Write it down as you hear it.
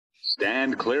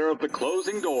Stand clear of the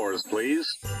closing doors, please.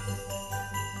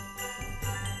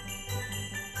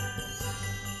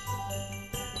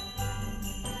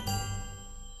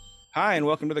 Hi, and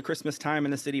welcome to the Christmas Time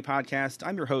in the City podcast.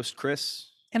 I'm your host,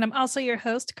 Chris. And I'm also your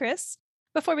host, Chris.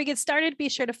 Before we get started, be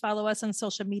sure to follow us on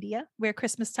social media. We're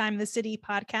Christmas Time in the City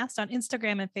podcast on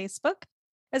Instagram and Facebook,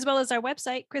 as well as our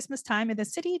website,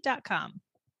 christmastimeinthecity.com.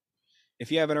 If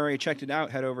you haven't already checked it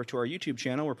out, head over to our YouTube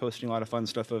channel. We're posting a lot of fun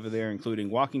stuff over there, including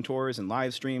walking tours and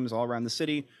live streams all around the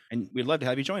city, and we'd love to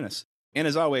have you join us. And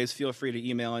as always, feel free to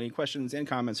email any questions and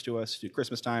comments to us to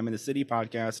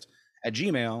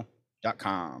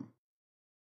christmastimeinthecitypodcast@gmail.com.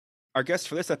 Our guest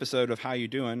for this episode of How You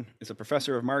Doing is a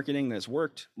professor of marketing that has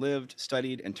worked, lived,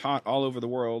 studied, and taught all over the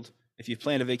world. If you've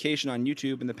planned a vacation on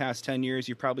YouTube in the past 10 years,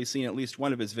 you've probably seen at least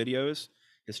one of his videos.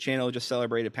 His channel just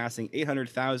celebrated passing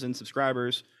 800,000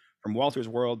 subscribers. From Walter's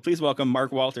World, please welcome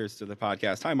Mark Walters to the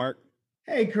podcast. Hi, Mark.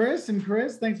 Hey, Chris and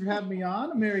Chris. Thanks for having me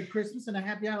on. A Merry Christmas and a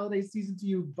happy holiday season to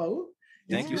you both.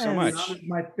 Thank you so much. It's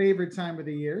my favorite time of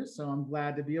the year, so I'm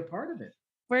glad to be a part of it.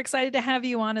 We're excited to have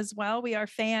you on as well. We are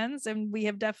fans, and we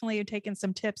have definitely taken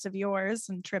some tips of yours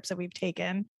and trips that we've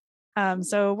taken.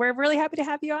 So we're really happy to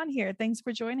have you on here. Thanks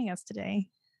for joining us today.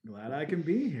 Glad I can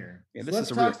be here. Yeah, so let's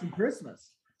talk some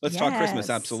Christmas. Let's talk Christmas,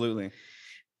 absolutely.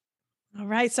 All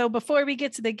right. So before we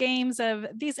get to the games of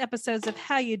these episodes of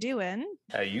How You Doing?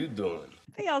 How you doing?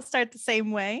 They all start the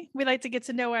same way. We like to get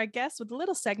to know our guests with a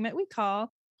little segment we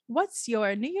call What's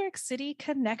Your New York City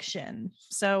Connection?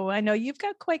 So I know you've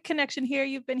got quite connection here.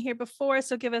 You've been here before.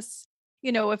 So give us,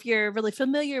 if you're really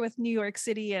familiar with New York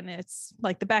City and it's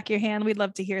like the back of your hand, we'd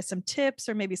love to hear some tips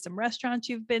or maybe some restaurants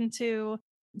you've been to,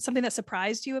 something that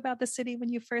surprised you about the city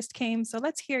when you first came. So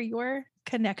let's hear your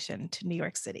connection to New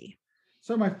York City.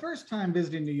 So my first time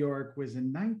visiting New York was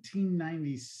in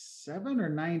 1997 or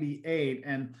 98.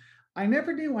 And I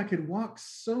never knew I could walk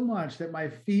so much that my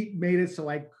feet made it so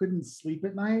I couldn't sleep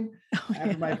at night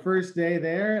after my first day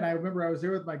there. And I remember I was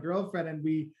there with my girlfriend and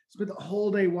we spent the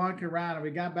whole day walking around and we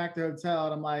got back to the hotel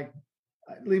and I'm like,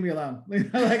 leave me alone.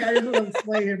 Like I just want to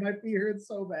play here. My feet hurt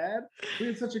so bad. We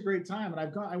had such a great time. And I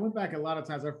went back a lot of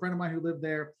times. A friend of mine who lived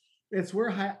there, it's where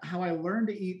how I learned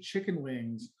to eat chicken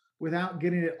wings without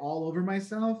getting it all over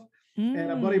myself.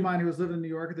 And a buddy of mine who was living in New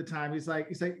York at the time, he's like,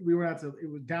 we went out to, it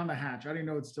was down the hatch. I don't even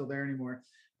know it's still there anymore.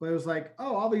 But it was like,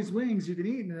 oh, all these wings you can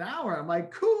eat in an hour. I'm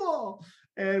like, cool.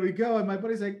 And we go, and my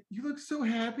buddy's like, you look so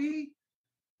happy.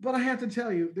 But I have to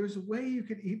tell you, there's a way you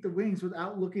can eat the wings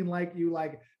without looking like you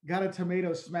got a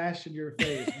tomato smashed in your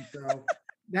face. And so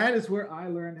that is where I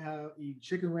learned how to eat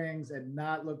chicken wings and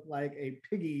not look like a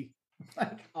piggy.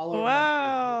 All over.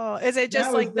 Wow. Is it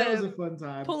just that was a fun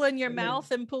time. Pull in your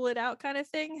mouth and pull it out kind of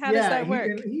thing? How does that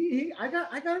work? I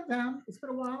got it down. It's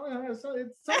been a while. So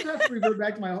it's sometimes revert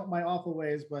back to my awful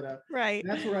ways, but right.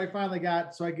 That's where I finally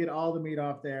got, so I get all the meat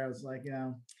off there. I was like,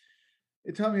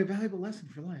 it taught me a valuable lesson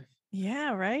for life.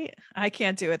 Yeah, right. I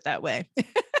can't do it that way.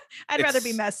 I'd rather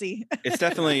be messy. It's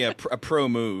definitely a pro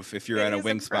move if you're at a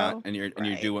wing spot and you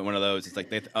do one of those. It's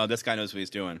like, this guy knows what he's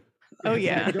doing. Oh,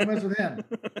 yeah. Don't mess with him.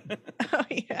 Oh,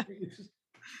 yeah.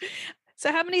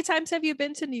 So how many times have you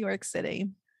been to New York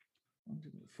City?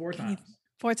 4 times.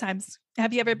 4 times.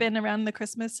 Have you ever been around the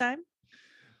Christmas time?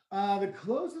 The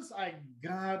closest I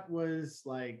got was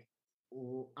like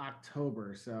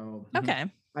October. So okay.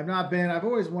 I've not been. I've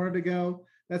always wanted to go.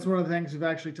 That's one of the things we've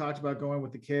actually talked about going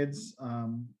with the kids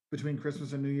between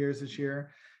Christmas and New Year's this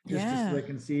year. Just so they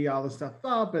can see all the stuff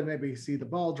up and maybe see the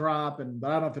ball drop. But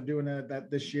I don't know if they're doing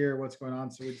that this year, what's going on.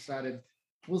 So we decided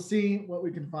we'll see what we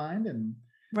can find. And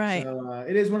right. So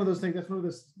it is one of those things. That's one of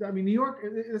those. I mean, New York,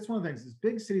 it's one of the things. It's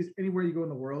big cities, anywhere you go in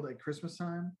the world at Christmas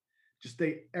time,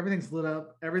 everything's lit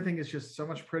up. Everything is just so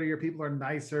much prettier. People are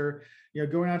nicer.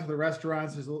 Going out to the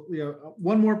restaurants, there's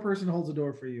one more person holds the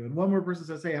door for you, and one more person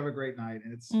says, "Hey, have a great night."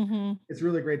 And it's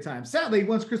really a great time. Sadly,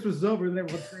 once Christmas is over, then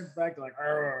everyone turns back to like,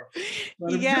 "Arr."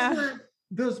 But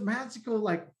those magical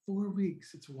 4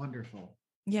 weeks, it's wonderful.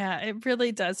 Yeah, it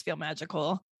really does feel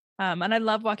magical. And I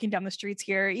love walking down the streets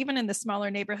here. Even in the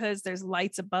smaller neighborhoods, there's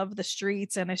lights above the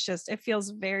streets, and it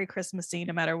feels very Christmassy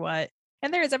no matter what.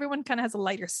 And everyone kind of has a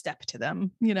lighter step to them,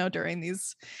 during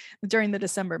the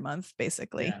December month,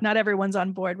 basically. Yeah. Not everyone's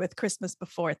on board with Christmas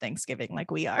before Thanksgiving like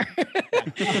we are.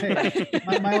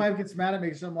 my wife gets mad at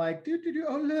me. So I'm like,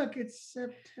 oh, look, it's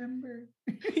September.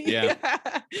 Yeah.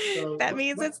 So, that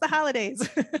means it's the holidays.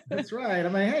 That's right. I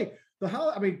mean, hey,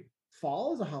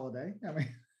 fall is a holiday. I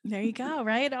mean, there you go,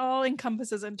 right? It all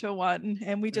encompasses into one,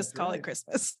 and we just call it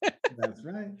Christmas. That's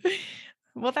right.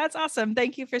 Well, that's awesome.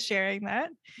 Thank you for sharing that.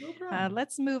 No problem.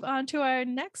 Let's move on to our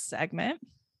next segment,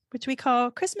 which we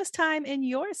call Christmas Time in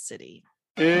Your City.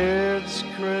 It's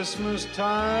Christmas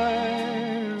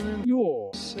time in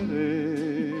your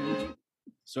city.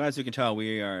 So as you can tell,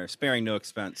 we are sparing no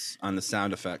expense on the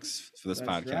sound effects for this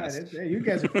That's podcast. right. Hey, you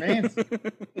guys are fancy.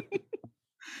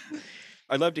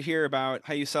 I'd love to hear about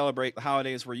how you celebrate the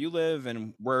holidays where you live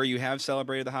and where you have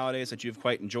celebrated the holidays that you've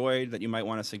quite enjoyed that you might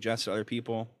want to suggest to other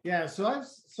people. Yeah, so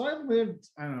I've lived,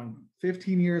 I don't know,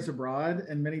 15 years abroad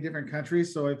in many different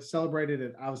countries. So I've celebrated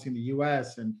it obviously in the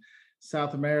US and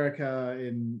South America,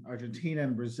 in Argentina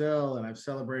and Brazil, and I've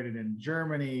celebrated in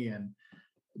Germany and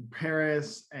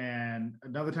Paris, and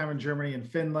another time in Germany and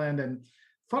Finland. And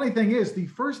funny thing is, the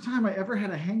first time I ever had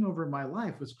a hangover in my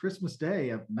life was Christmas Day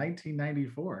of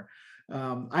 1994.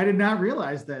 I did not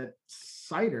realize that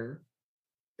cider,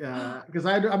 because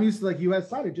I'm used to like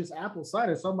U.S. cider, just apple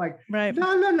cider. So I'm like, Right.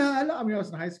 la la la la. I mean, I was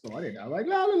in high school. I didn't know, like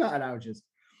la la la, and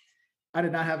I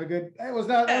did not have a good. It was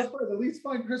not. That was probably the least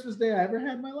fun Christmas day I ever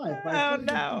had in my life. Oh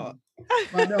no.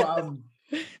 But no,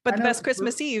 But I the know best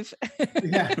Christmas Eve.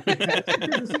 yeah,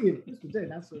 Christmas Eve, Christmas Day,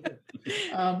 not so good.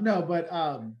 No, but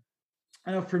I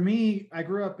know for me, I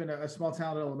grew up in a small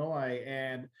town in Illinois,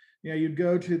 and you'd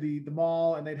go to the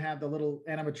mall, and they'd have the little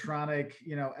animatronic,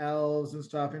 elves and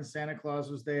stuff, and Santa Claus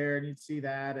was there, and you'd see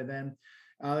that. And then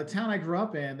the town I grew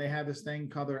up in, they had this thing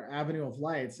called their Avenue of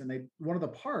Lights, and one of the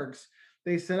parks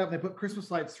they set up, they put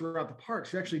Christmas lights throughout the park.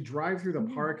 So you actually drive through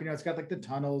the park, it's got like the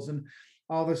tunnels and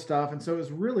all this stuff. And so it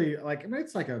was really like, I mean,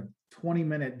 it's like a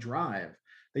 20-minute drive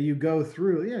that you go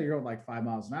through. Yeah, you're going like 5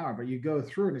 miles an hour, but you go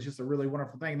through, and it's just a really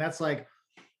wonderful thing. And that's like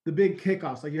the big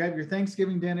kickoffs. Like you have your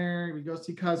Thanksgiving dinner, we go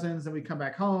see cousins, and we come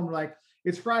back home. Like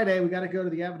it's Friday, we got to go to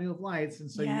the Avenue of Lights.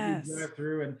 And so Yes. you drive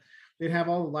through, and they'd have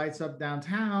all the lights up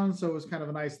downtown. So it was kind of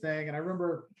a nice thing. And I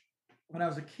remember when I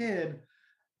was a kid,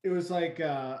 it was like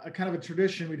a kind of a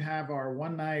tradition. We'd have our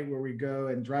one night where we go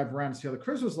and drive around and see all the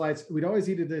Christmas lights. We'd always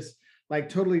eat at this like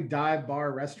totally dive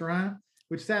bar restaurant,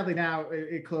 which sadly now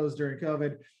it closed during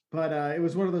COVID. But it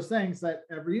was one of those things that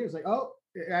every year it's like, oh,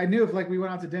 I knew if like we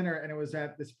went out to dinner and it was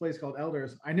at this place called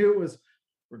Elders, I knew it was,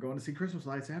 we're going to see Christmas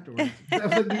lights afterwards. That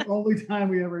was like the only time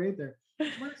we ever ate there.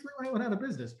 Honestly, I went out of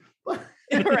business. But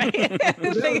Right. that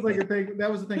was like a thing. That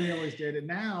was the thing we always did. And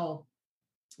now,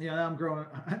 now I'm growing.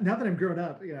 Now that I'm grown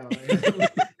up,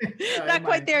 Not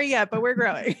quite there yet, but we're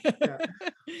growing. Yeah.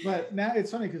 But now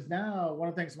it's funny because now one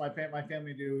of the things my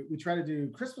family do, we try to do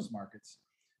Christmas markets,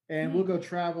 and we'll go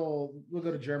travel. We'll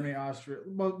go to Germany, Austria. A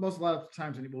lot of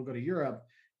times we'll go to Europe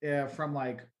from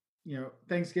like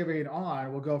Thanksgiving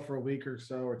on. We'll go for a week or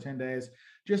so or 10 days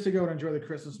just to go and enjoy the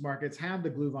Christmas markets, have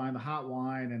the glühwein, the hot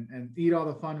wine, and eat all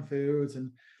the fun foods and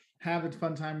have a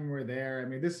fun time when we're there. I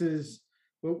mean, this is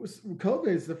COVID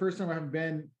is the first time I haven't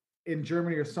been in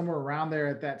Germany or somewhere around there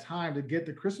at that time to get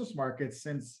the Christmas markets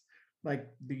since like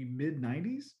the mid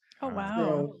 90s. Oh wow.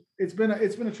 So it's been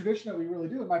a tradition that we really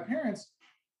do. And my parents,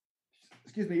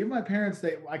 even my parents,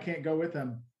 I can't go with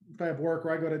them. If I have work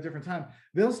or I go at a different time,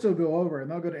 they'll still go over,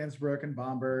 and they'll go to Innsbruck and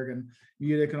Bamberg and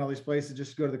Munich and all these places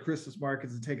just to go to the Christmas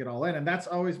markets and take it all in. And that's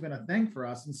always been a thing for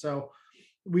us. And so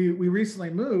we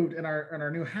recently moved in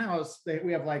our new house.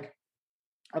 We have like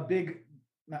a big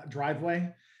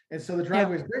driveway, and so the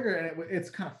driveway is bigger, and it's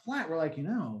kind of flat. We're like,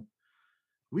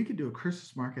 we could do a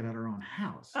Christmas market at our own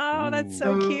house. Oh, that's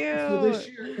so cute. So this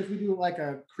year, because we do like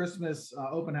a Christmas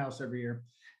open house every year,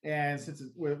 and since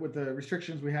with the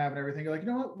restrictions we have and everything, you're like,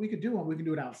 what, we could do one. We can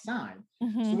do it outside.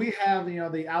 So we have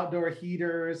the outdoor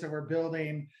heaters, and we're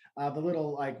building the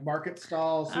little like market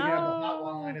stalls. So we have the hot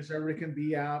wine, so everybody can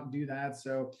be out and do that.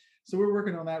 So we're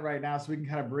working on that right now, so we can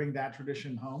kind of bring that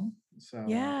tradition home. So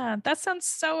yeah, that sounds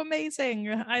so amazing.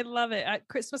 I love it.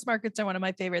 Christmas markets are one of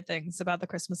my favorite things about the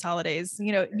Christmas holidays.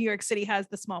 New York City has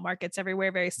the small markets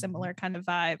everywhere, very similar kind of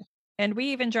vibe. And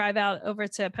we even drive out over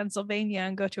to Pennsylvania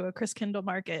and go to a Christkindl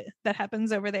market that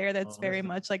happens over there. That's very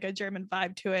much like a German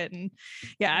vibe to it. And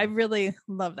yeah, I really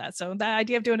love that. So the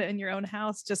idea of doing it in your own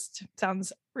house just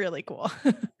sounds really cool.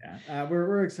 Yeah,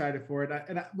 we're excited for it.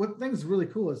 And what thing's really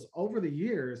cool is over the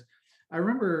years, I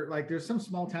remember like there's some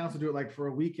small towns that do it like for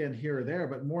a weekend here or there,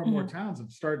 but more and more towns have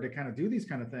started to kind of do these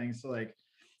kind of things. So like,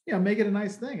 make it a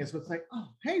nice thing. It's like, oh,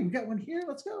 hey, we got one here.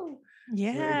 Let's go.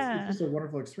 Yeah. It's just a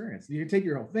wonderful experience. You can take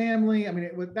your whole family. I mean,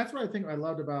 that's what I think I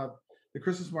loved about the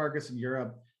Christmas markets in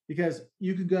Europe, because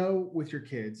you can go with your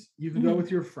kids, you can go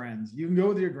with your friends, you can go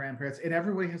with your grandparents, and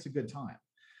everybody has a good time.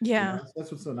 Yeah.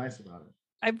 That's what's so nice about it.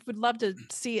 I would love to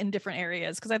see in different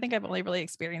areas, because I think I've only really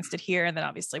experienced it here. And then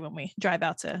obviously when we drive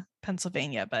out to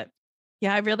Pennsylvania, but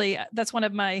yeah, that's one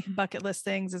of my bucket list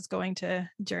things, is going to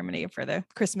Germany for the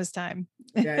Christmas time.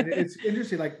 Yeah. And it's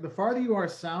interesting. Like the farther you are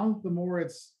south, the more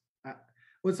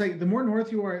Well, it's like the more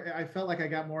north you are, I felt like I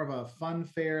got more of a fun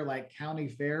fair, like county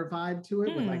fair vibe to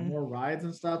it with like more rides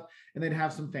and stuff. And they'd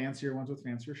have some fancier ones with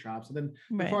fancier shops. And then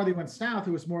the farther you went south,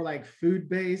 it was more like food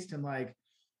based and like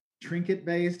trinket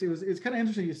based. It's kind of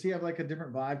interesting. You see, have like a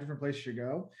different vibe, different places you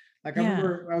go. Like I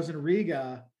remember I was in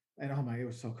Riga and oh my, it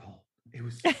was so cold. It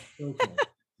was so cold.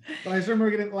 But I just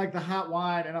remember getting like the hot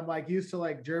wine, and I'm like used to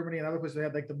like Germany and other places they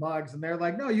had like the mugs, and they're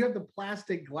like, no, you have the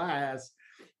plastic glass.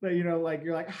 But you know, like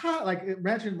you're like hot, like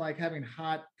imagine like having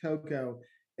hot cocoa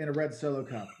in a red Solo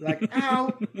cup. You're like,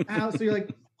 ow, ow. So you're like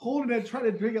holding it, trying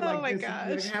to drink it like this.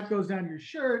 And like half goes down your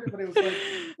shirt. But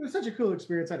it was such a cool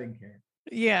experience. I didn't care.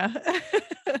 Yeah.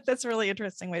 That's a really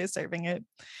interesting way of serving it.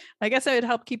 I guess it would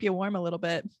help keep you warm a little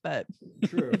bit, but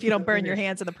if you don't burn your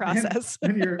hands in the process.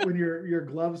 when your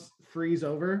gloves freeze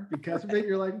over because of it,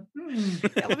 you're like,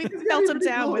 let me melt them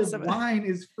down with some wine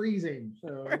is freezing.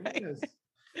 So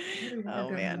oh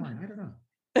man.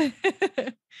 I don't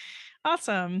know.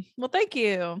 Awesome. Well, thank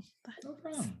you. No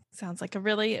problem. Sounds like a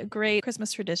really great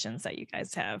Christmas traditions that you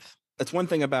guys have. That's one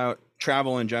thing about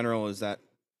travel in general is that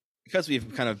because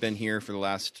we've kind of been here for the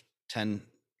last 10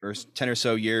 or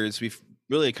so years, we've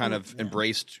really kind of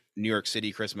embraced New York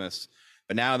City Christmas.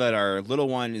 But now that our little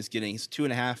one is getting, he's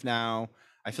 2.5 now,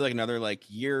 I feel like another like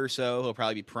year or so, he'll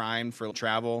probably be primed for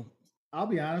travel. I'll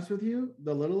be honest with you,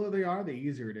 the littler they are, the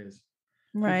easier it is.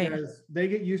 Right. Because they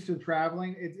get used to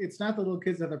traveling. It's not the little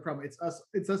kids that have the problem. It's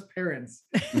us parents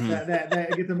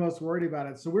that get the most worried about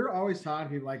it. So we're always talking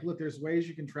to people like, look, there's ways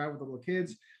you can travel with the little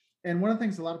kids. And one of the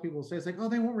things a lot of people say is like, oh,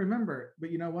 they won't remember it. But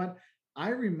you know what? I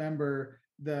remember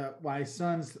my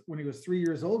son's, when he was 3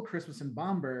 years old, Christmas in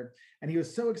Bamberg, and he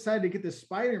was so excited to get this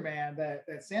Spider-Man that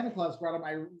Santa Claus brought him.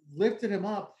 I lifted him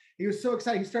up. He was so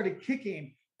excited. He started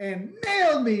kicking and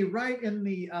nailed me right in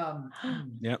the,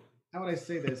 how would I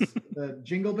say this? The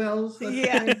jingle bells.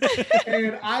 Yeah.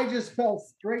 And I just fell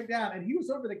straight down and he was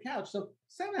over the couch. So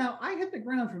somehow I hit the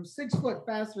ground from 6 foot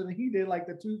faster than he did, like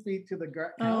the 2 feet to the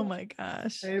couch. Oh my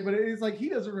gosh. But it's like, he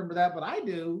doesn't remember that, but I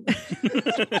do.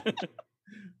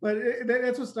 But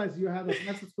that's what's nice. You have this, and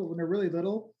that's what's cool when they're really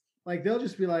little. Like they'll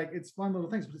just be like, it's fun little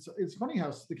things. But it's funny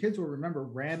how the kids will remember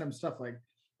random stuff. Like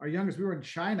our youngest, we were in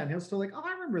China, and he'll still like, oh,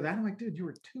 I remember that. I'm like, dude, you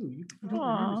were 2. You don't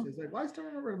remember. He's like, well, I still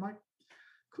remember. I'm like,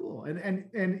 cool.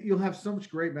 And you'll have so much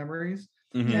great memories.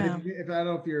 Mm-hmm. And if I don't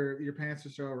know if your parents are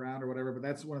still around or whatever, but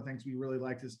that's one of the things we really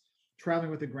liked is traveling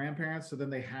with the grandparents. So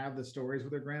then they have the stories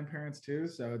with their grandparents too.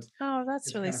 So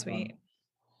that's really sweet. Fun.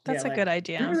 That's a good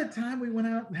idea. Remember the time we went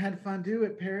out and had fondue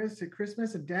at Paris at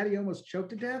Christmas and Daddy almost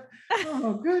choked to death?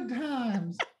 Oh, good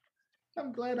times.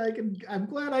 I'm glad I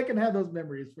can have those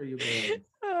memories for you, boys.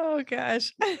 Oh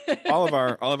gosh. all of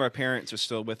our parents are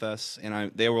still with us,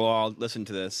 and they will all listen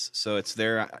to this. So it's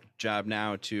their job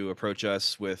now to approach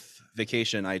us with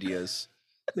vacation ideas.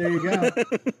 There you go.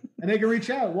 And they can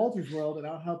reach out, Walter's World, and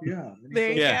I'll help you out.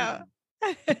 There you go.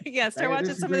 Yeah, start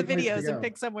watching some of the videos and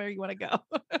pick somewhere you want to go.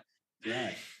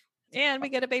 Right. And we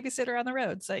get a babysitter on the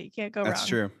road, so you can't go wrong. That's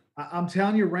true. I'm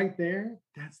telling you right there,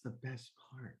 that's the best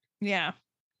part. Yeah.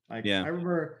 I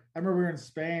remember we were in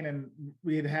Spain and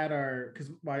we had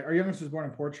because our youngest was born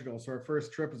in Portugal. So our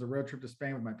first trip was a road trip to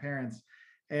Spain with my parents.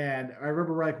 And I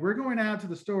remember we're going out to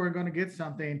the store and going to get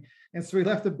something. And so we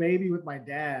left the baby with my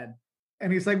dad.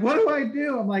 And he's like, what do I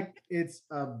do? I'm like, it's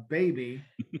a baby.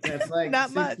 That's like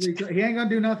not much. He ain't gonna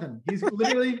do nothing. He's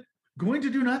literally going to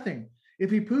do nothing.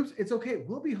 If he poops, it's okay.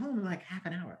 We'll be home in like half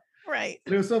an hour. Right.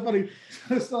 And it was so funny.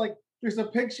 So like, there's a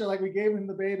picture, like we gave him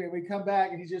the baby and we come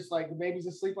back and he's just like, the baby's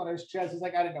asleep on his chest. He's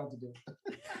like, I didn't know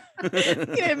what to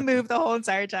do. He didn't move the whole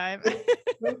entire time.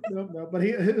 No. But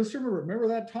he'll still remember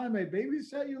that time I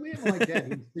babysat you, Liam? I'm like,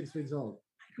 Dad, he's 6 weeks old.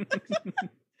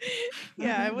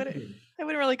 Yeah, I wouldn't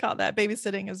really call that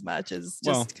babysitting as much as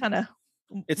just kind of.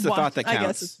 It's the thought that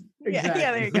counts. Exactly.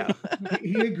 Yeah, there you go.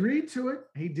 He agreed to it.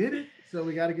 He did it. So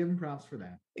we got to give him props for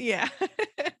that. Yeah.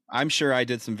 I'm sure I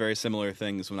did some very similar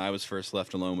things when I was first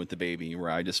left alone with the baby, where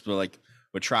I just would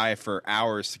try for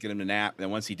hours to get him to nap. And then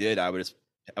once he did, I would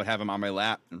have him on my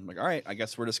lap. And I'm like, all right, I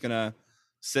guess we're just going to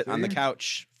sit on the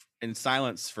couch in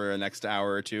silence for the next hour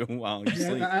or two while you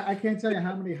sleep. I can't tell you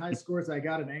how many high scores I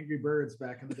got in Angry Birds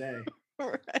back in the day.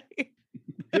 Right.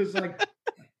 It was like,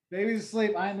 baby's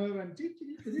asleep, I'm moving.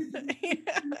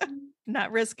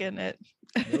 Not risking it.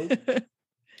 Nope.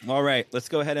 All right, let's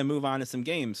go ahead and move on to some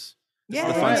games. Yeah,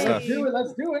 the fun stuff.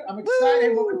 Let's do it. I'm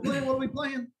excited. What are we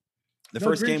playing? The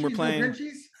first game we're playing.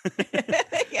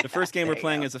 Yeah, the first game we're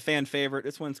playing is a fan favorite.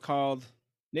 This one's called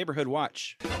Neighborhood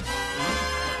Watch.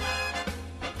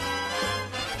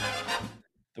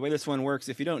 The way this one works,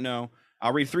 if you don't know,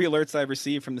 I'll read 3 alerts I've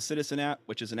received from the Citizen app,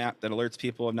 which is an app that alerts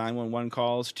people of 911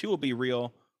 calls. 2 will be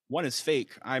real. One is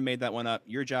fake. I made that one up.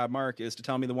 Your job, Mark, is to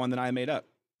tell me the one that I made up.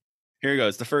 Here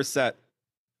goes. The first set.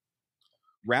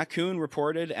 Raccoon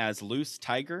reported as loose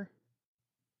tiger.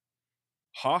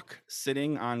 Hawk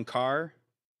sitting on car.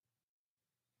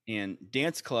 And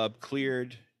dance club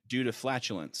cleared due to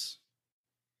flatulence.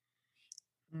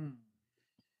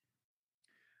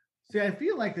 See, I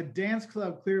feel like the dance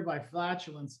club cleared by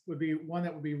flatulence would be one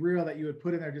that would be real that you would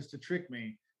put in there just to trick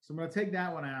me. So I'm going to take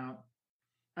that one out.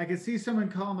 I can see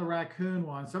someone calling the raccoon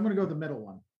one, so I'm going to go with the middle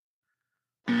one.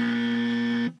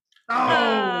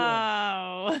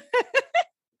 Oh.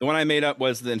 The one I made up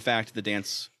was, in fact, the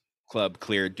dance club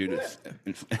cleared due to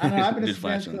I know, I've been due to to dance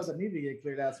club flatulence. that need to get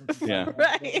cleared out. Yeah.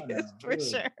 Right, for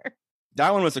sure.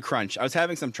 That one was a crunch. I was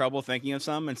having some trouble thinking of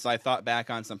some, and so I thought back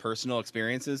on some personal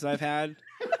experiences that I've had.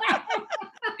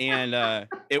 And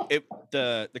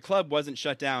the club wasn't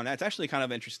shut down. That's actually kind of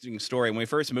an interesting story. When we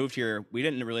first moved here, we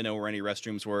didn't really know where any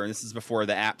restrooms were, and this is before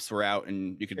the apps were out,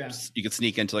 and you could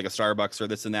sneak into like a Starbucks or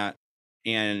this and that.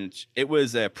 And it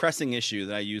was a pressing issue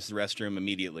that I used the restroom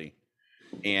immediately.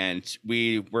 And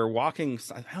we were walking.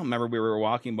 I don't remember we were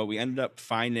walking, but we ended up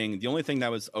finding the only thing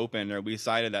that was open, or we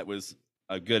decided that was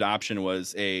a good option,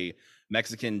 was a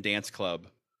Mexican dance club.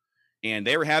 And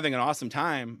they were having an awesome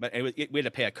time, but we had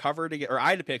to pay a cover to get, or I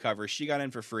had to pay a cover. She got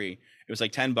in for free. It was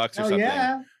like $10 or something.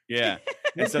 Yeah.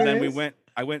 And so then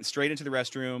I went straight into the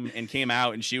restroom and came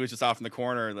out, and she was just off in the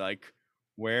corner, like,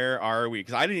 where are we?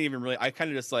 Because I didn't even really, I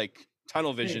kind of just like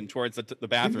tunnel vision towards the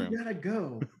bathroom. You gotta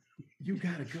go. You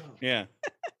gotta go. Yeah.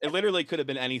 It literally could have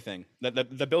been anything.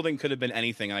 The building could have been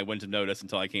anything, and I wouldn't have noticed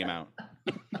until I came out.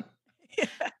 Yeah.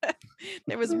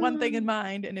 There was one thing in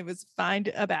mind, and it was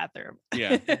find a bathroom.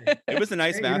 Yeah. It was a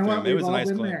nice bathroom. It was a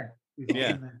nice club.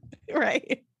 Yeah.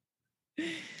 Right.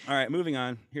 All right, moving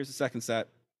on. Here's the second set.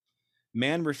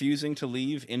 Man refusing to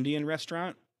leave Indian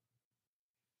restaurant.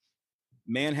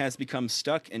 Man has become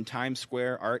stuck in Times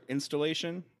Square art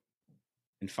installation.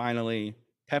 And finally,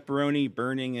 pepperoni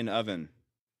burning in oven.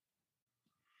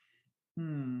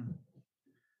 I'm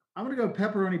gonna go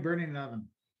pepperoni burning in oven.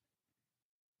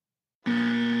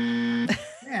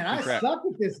 Man, I suck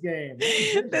at this game.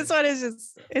 This one is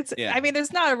just, I mean,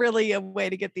 there's not really a way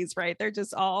to get these right. They're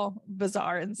just all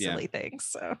bizarre and silly things.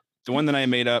 So the one that I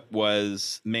made up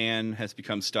was man has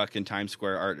become stuck in Times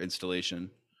Square art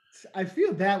installation. I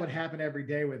feel that would happen every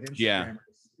day with Instagrammers. Yeah.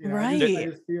 You know, right. I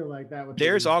just feel like that would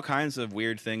There's all kinds of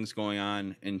weird things going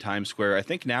on in Times Square. I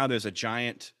think now there's a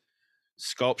giant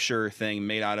sculpture thing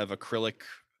made out of acrylic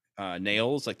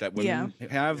nails, like that women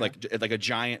have, like a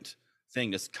giant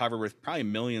thing just covered with probably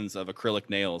millions of acrylic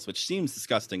nails, which seems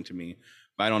disgusting to me.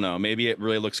 But I don't know. Maybe it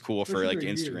really looks cool for like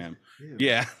Instagram.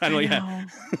 Yeah, I know. Yeah,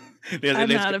 I'm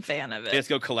not a fan of it. They just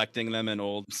go collecting them in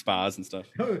old spas and stuff.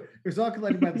 It's all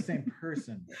collected by the same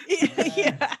person.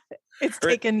 Yeah, it's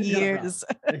taken years.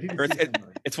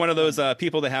 It's one of those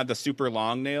people that have the super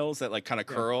long nails that like kind of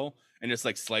curl and just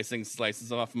like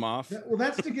slices off them off. Well,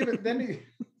 that's to give it then.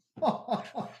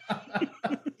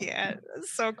 Yeah,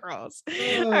 it's so gross.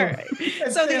 All right.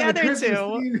 So the other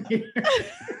two,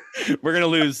 we're gonna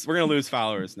lose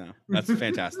followers now. That's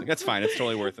fantastic. That's fine. It's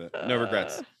totally worth it. No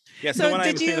regrets. Yeah. So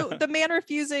the man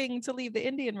refusing to leave the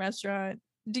Indian restaurant,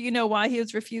 do you know why he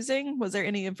was refusing? Was there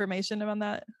any information on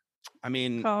that? I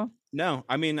mean, Paul? No.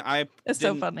 I mean, it's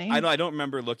so funny. I don't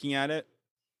remember looking at it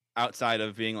outside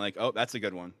of being like, oh, that's a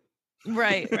good one.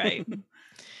 Right.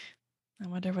 I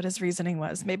wonder what his reasoning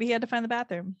was. Maybe he had to find the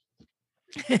bathroom.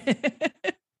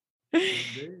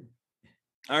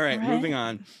 All right, moving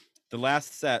on. The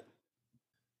last set.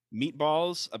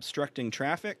 Meatballs obstructing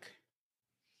traffic.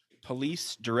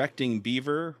 Police directing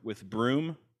beaver with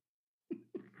broom.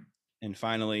 And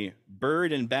finally,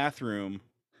 bird in bathroom,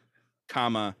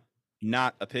 comma,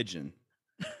 not a pigeon.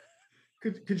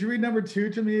 Could you read number 2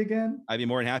 to me again? I'd be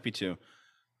more than happy to.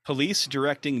 Police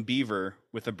directing beaver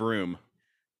with a broom.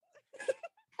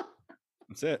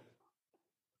 That's it.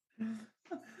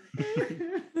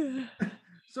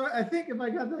 So I think if I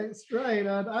got that straight,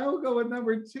 I will go with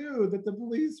number 2, that the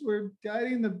police were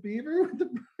guiding the beaver with the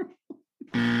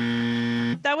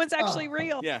broom. That one's actually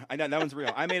real. Yeah, I know that one's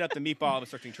real. I made up the meatball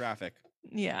obstructing traffic.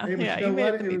 Yeah, you made up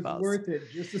the meatballs. It was worth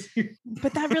it just to see.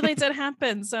 But that really did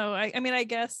happen. So I mean, I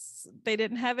guess they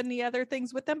didn't have any other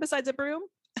things with them besides a broom.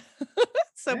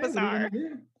 So bizarre.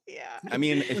 Yeah. I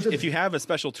mean, if you have a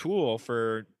special tool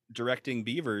for directing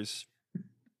beavers,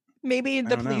 maybe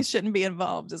the police shouldn't be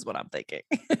involved, is what I'm thinking.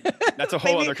 That's a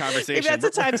whole other conversation. Maybe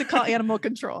that's a time to call animal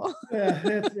control. Yeah,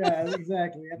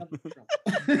 exactly. Animal control.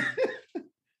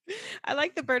 I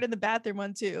like the bird in the bathroom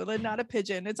one too. Not a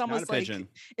pigeon. It's Not a almost like pigeon.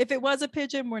 if it was a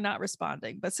pigeon, we're not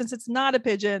responding. But since it's not a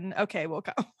pigeon, okay, we'll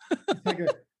go. It's like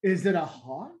is it a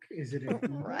hawk? Is it an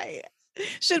eagle? Right.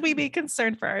 Should we be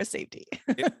concerned for our safety?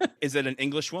 Is it an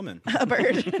English woman? A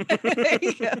bird. There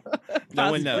you go.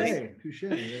 No one knows. Hey, touche.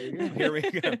 There you go. Here we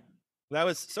go. That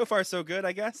was so far so good,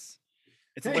 I guess.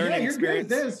 It's a Hey, learning you're experience.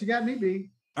 good at this. You got me beat.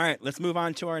 All right, let's move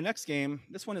on to our next game.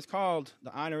 This one is called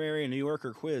the Honorary New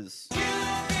Yorker Quiz.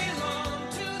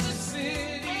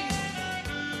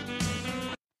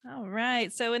 All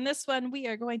right. So in this one, we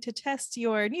are going to test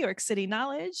your New York City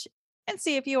knowledge and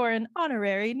see if you are an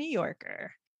honorary New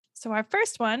Yorker. So our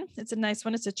first one, it's a nice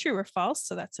one. It's a true or false.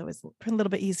 So that's always a little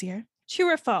bit easier.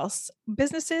 True or false,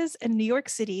 businesses in New York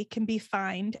City can be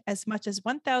fined as much as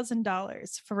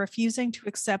 $1,000 for refusing to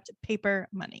accept paper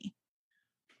money.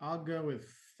 I'll go with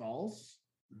false.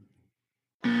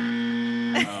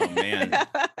 Oh, man.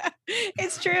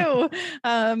 It's true.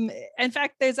 In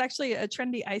fact, there's actually a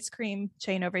trendy ice cream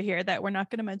chain over here that we're not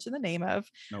going to mention the name of,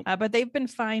 Nope. but they've been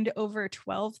fined over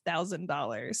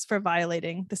 $12,000 for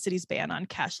violating the city's ban on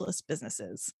cashless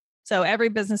businesses. So every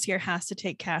business here has to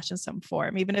take cash in some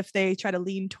form, even if they try to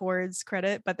lean towards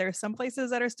credit, but there are some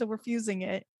places that are still refusing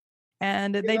it,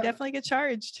 and they definitely get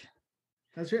charged.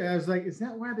 That's right. I was like, is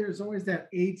that why there's always that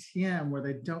ATM where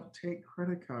they don't take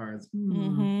credit cards?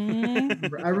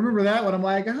 Mhm. I remember that one. I'm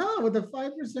like, with a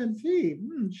 5% fee.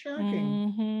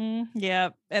 Shocking. Yeah.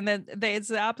 And then it's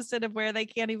the opposite of where they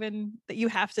can't even, that you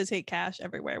have to take cash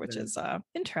everywhere, which is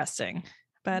interesting.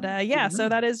 But yeah, so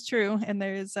that is true. And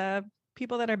there's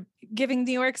people that are giving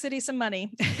New York City some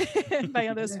money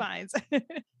by those fines.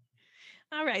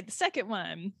 All right. The second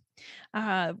one.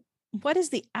 What is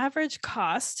the average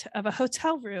cost of a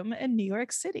hotel room in New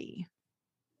York City?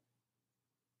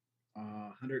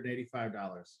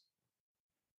 $185.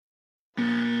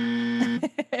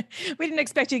 We didn't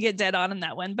expect you to get dead on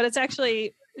that one, but it's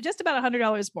actually just about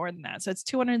 $100 more than that. So it's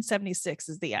 $276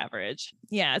 is the average.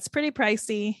 Yeah, it's pretty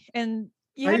pricey, and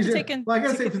you have to take in. Well, I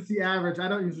guess if it's the average, I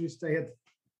don't usually stay at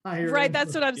higher. Right,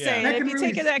 that's what I'm Yeah. saying. That If can you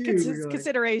really take that skew, like-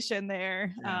 consideration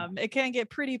there, Yeah. it can get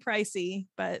pretty pricey,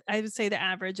 but I would say the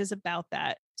average is about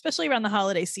that, especially around the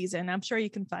holiday season. I'm sure you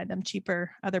can find them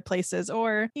cheaper other places,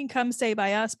 or you can come stay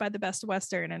by us by the Best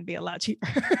Western and be a lot cheaper.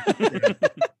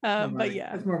 But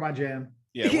yeah, that's more my jam.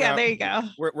 Yeah, we're yeah, out, there you go.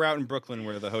 We're out in Brooklyn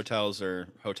where the hotels are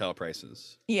hotel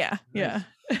prices. Yeah, Nice.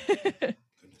 yeah.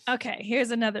 Okay,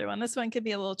 here's another one. This one could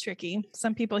be a little tricky.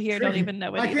 Some people here don't even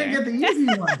know it I can't either. get the easy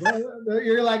one.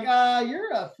 You're like,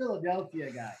 you're a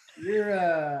Philadelphia guy.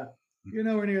 You're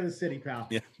nowhere near the city, pal.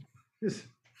 Yeah. Just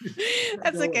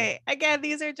That's go okay. Again,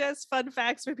 these are just fun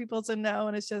facts for people to know,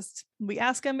 and it's just we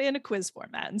ask them in a quiz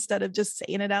format instead of just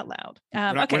saying it out loud.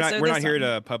 We're not, Okay, so we're not this here one.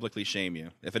 to publicly shame you.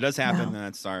 If it does happen, No. then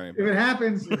that's sorry. If it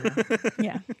happens,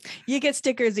 Yeah, you get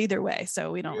stickers either way,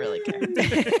 so we don't really care.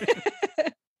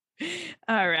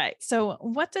 All right. So,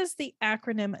 what does the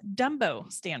acronym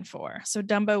DUMBO stand for? So,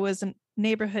 DUMBO is a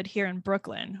neighborhood here in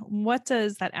Brooklyn. What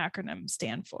does that acronym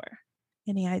stand for?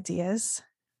 Any ideas?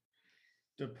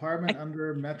 Department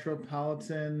under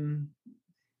Metropolitan.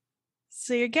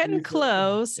 So, you're getting These are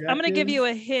close. I'm going to give you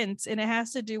a objectives. hint, and it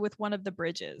has to do with one of the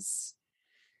bridges.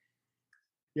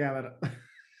 Yeah, but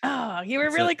Oh, you were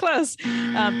That's really it. close.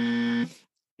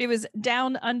 It was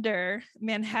down under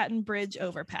Manhattan Bridge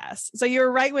overpass. So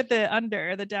you're right with the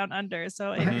down under.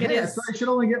 So it yeah, is. so I should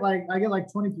only get like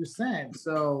 20%.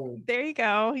 So There you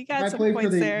go. You if got I some play for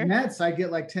points the there. Mets, I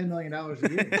get like $10 million a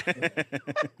year.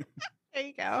 There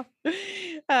you go.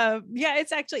 Yeah,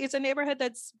 it's a neighborhood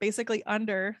that's basically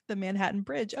under the Manhattan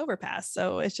Bridge overpass.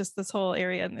 So it's just this whole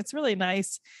area, and it's really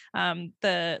nice.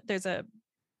 There's a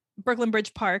Brooklyn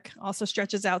Bridge Park also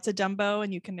stretches out to Dumbo,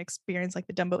 and you can experience like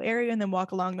the Dumbo area and then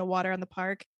walk along the water on the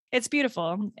park. It's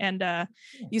beautiful. And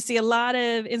you see a lot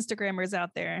of Instagrammers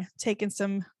out there taking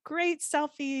some great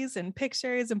selfies and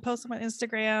pictures and post them on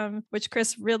Instagram, which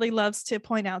Chris really loves to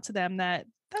point out to them that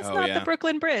that's Oh, not yeah. the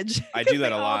Brooklyn Bridge. I do 'Cause that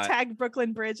they a all lot. tag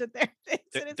Brooklyn Bridge at their things,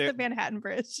 There- and it's there- the Manhattan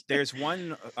Bridge. There's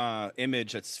one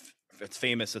image that's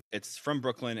famous. It's from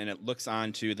Brooklyn, and it looks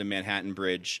onto the Manhattan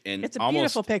Bridge. And It's a almost,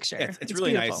 beautiful picture. It's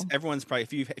really beautiful. nice. Everyone's probably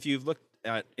if you've looked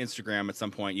at Instagram at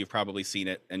some point, you've probably seen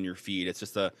it in your feed.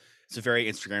 It's a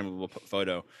very Instagrammable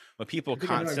photo. But people I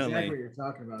think I know constantly, exactly what you're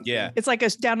talking about. Yeah. It's like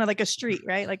down like a street,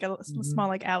 right? Like a small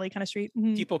like alley kind of street.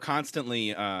 Mhm. people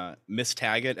constantly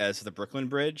mistag it as the Brooklyn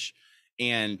Bridge.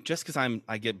 And just because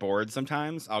I get bored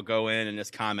sometimes, I'll go in and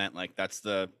just comment like that's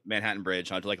the Manhattan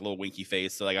Bridge. I'll do like a little winky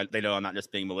face, so like they know I'm not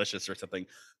just being malicious or something.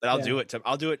 But I'll do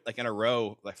it like in a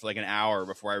row, like for like an hour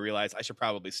before I realize I should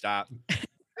probably stop.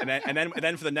 and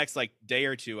then for the next like day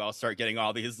or two, I'll start getting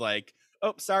all these like,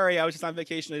 oh, sorry, I was just on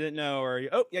vacation, I didn't know, or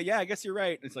oh yeah, I guess you're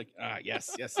right. And it's like,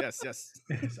 yes. Yes,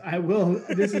 I will.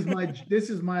 This is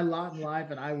my lot in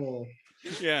life, and I will.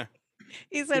 Yeah.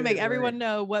 He's gonna Get make it everyone right.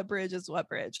 know what bridge is what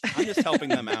bridge. I'm just helping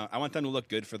them out. I want them to look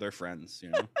good for their friends,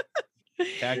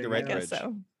 Tag the I right I guess bridge.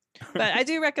 so. But I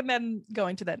do recommend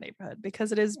going to that neighborhood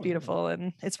because it is Oh, beautiful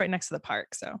and it's right next to the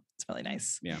park. So it's really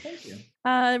nice. Yeah. Thank you.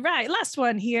 Right. Last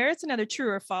one here. It's another true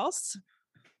or false.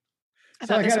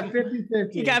 So I this got a one-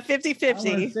 50-50. You got I want to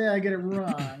 50-50. say I get it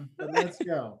wrong, but let's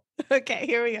go. Okay,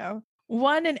 here we go.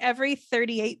 1 in every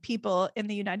 38 people in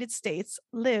the United States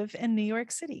live in New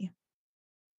York City.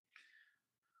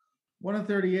 1 in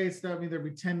 38, so that would mean there'd be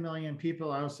 10 million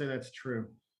people. I would say that's true.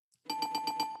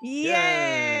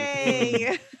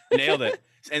 Yay! Nailed it.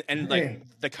 And like Hey.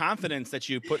 the confidence that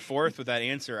you put forth with that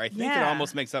answer, I think it Yeah.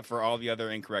 almost makes up for all the other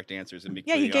incorrect answers. And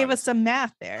Yeah, you gave us some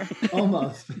math there.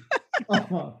 Almost.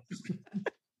 Almost.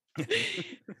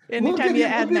 Anytime you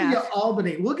add we'll give you math.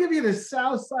 Albany. We'll give you the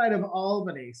south side of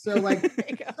Albany. So, like, There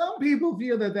you go. some people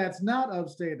feel that that's not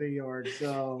upstate New York.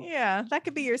 So, Yeah, that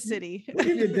could be your city. we'll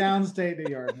give you downstate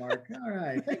New York, Mark. All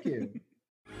right. Thank you.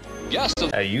 Guests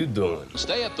of How you doing?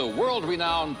 stay at the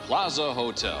world-renowned Plaza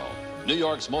Hotel, New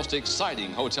York's most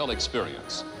exciting hotel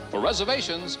experience. For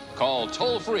reservations, call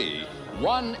toll-free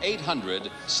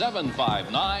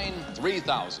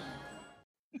 1-800-759-3000.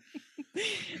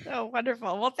 Oh,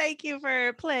 wonderful. Well, thank you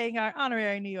for playing our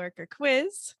honorary New Yorker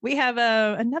quiz. We have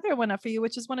another one up for you,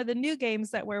 which is one of the new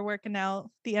games that we're working out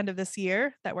the end of this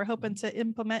year that we're hoping to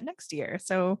implement next year.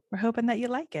 So we're hoping that you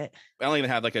like it. I don't even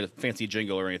have like a fancy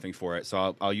jingle or anything for it,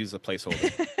 so I'll use a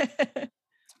placeholder.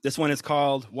 This one is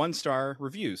called 1-Star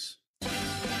Reviews.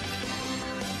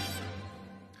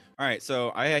 All right,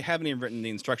 so I haven't even written the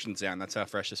instructions down. That's how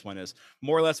fresh this one is.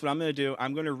 More or less what I'm going to do,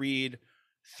 I'm going to read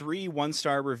 3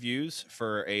 1-star reviews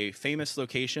for a famous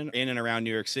location in and around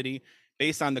New York City.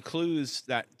 Based on the clues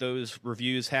that those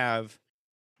reviews have,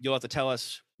 you'll have to tell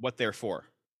us what they're for.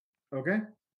 Okay.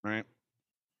 Right?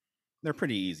 They're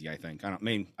pretty easy, I think.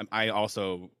 I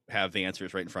also have the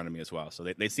answers right in front of me as well, so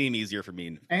they seem easier for me.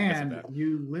 because of And that.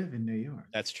 you live in New York.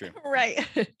 That's true. Right.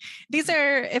 These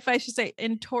are, if I should say,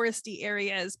 in touristy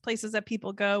areas, places that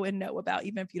people go and know about,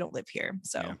 even if you don't live here.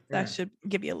 So Yeah. that Yeah. should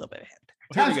give you a little bit of a hint. Here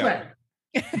we Times go. Square.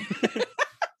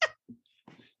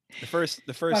 The first,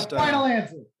 My final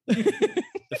answer. the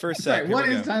first Sorry, set. here what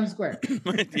we is go. Times Square?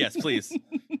 Yes, please,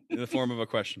 in the form of a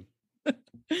question.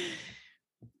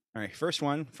 All right, first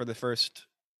one for the first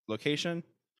location.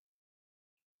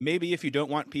 Maybe if you don't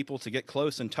want people to get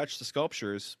close and touch the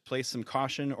sculptures, place some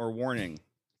caution or warning.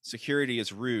 Security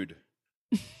is rude.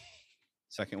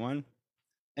 Second one.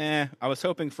 I was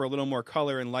hoping for a little more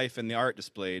color and life in the art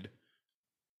displayed.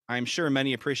 I'm sure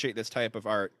many appreciate this type of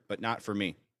art, but not for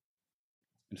me.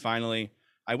 And finally,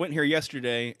 I went here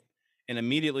yesterday and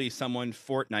immediately someone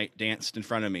Fortnite danced in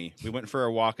front of me. We went for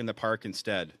a walk in the park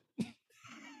instead. Is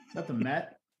that the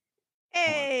Met?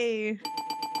 Hey.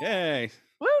 Yay.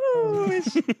 Woo!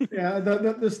 Yeah,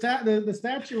 the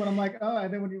statue, and I'm like, oh, I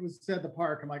think when you said the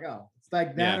park, I'm like, oh, it's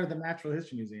like that Yeah. or the Natural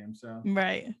History Museum. So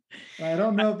Right. I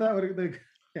don't know if that would.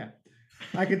 Yeah,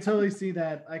 I can totally see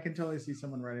that. I can totally see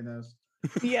someone writing those.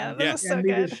 Yeah, that Yeah. was so and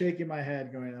me good. just shaking my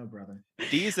head, going, "Oh, brother."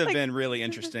 These have Like- been really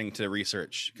interesting to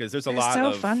research because there's a They're lot so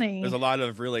of funny. there's a lot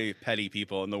of really petty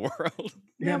people in the world.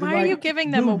 Yeah, they're why are you giving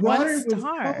them "The a water 1 was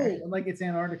star?" cold." I'm like, it's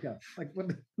Antarctica. Like,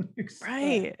 what?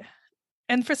 Right.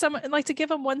 And for someone like to give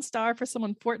them 1 star for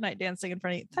someone Fortnite dancing in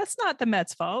front of you, that's not the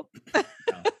Mets' fault.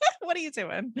 What are you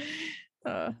doing?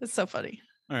 It's so funny.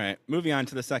 All right, moving on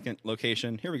to the second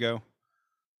location. Here we go.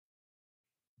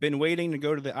 Been waiting to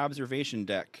go to the observation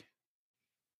deck.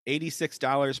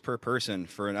 $86 per person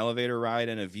for an elevator ride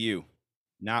and a view.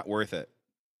 Not worth it.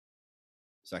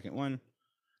 Second one.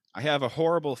 I have a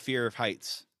horrible fear of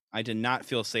heights. I did not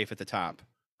feel safe at the top.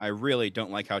 I really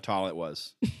don't like how tall it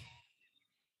was.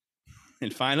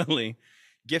 And finally,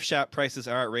 gift shop prices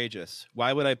are outrageous.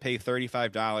 Why would I pay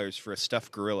 $35 for a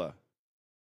stuffed gorilla?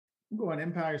 I'm going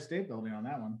Empire State Building on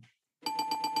that one.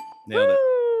 Nailed it.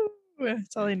 Woo!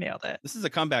 Totally nailed it. This is a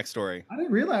comeback story. I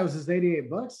didn't realize it was $88.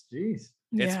 Jeez.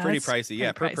 It's pretty it's pricey.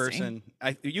 Yeah, per pricey. person.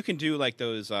 You can do like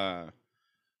those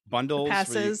bundles. where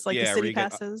passes, like the where city you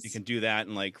get, passes. you can do that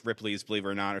and like Ripley's Believe It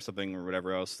or Not or something or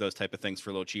whatever else. Those type of things for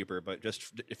a little cheaper. But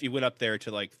just if you went up there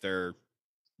to like their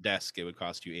desk, it would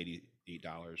cost you $88.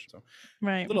 So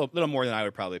Right. a little more than I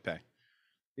would probably pay.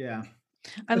 Yeah.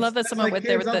 I love that That's someone like, went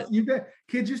there with kids, the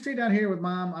kids, you stay down here with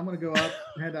mom. I'm gonna go up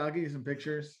and I'll get you some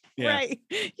pictures. Yeah. right.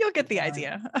 You'll get the Yeah.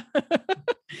 idea.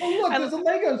 Oh, look, I there's a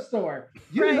Lego store.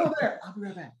 You Right. go there. I'll be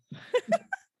right back.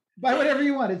 Buy whatever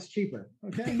you want. It's cheaper.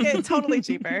 Okay. Yeah, totally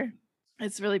cheaper.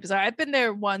 It's really bizarre. I've been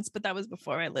there once, but that was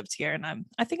before I lived here, and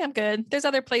I think I'm good. There's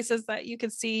other places that you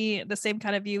could see the same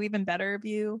kind of view, even better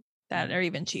view, that are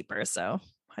even cheaper. So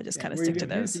I just kind of where you stick to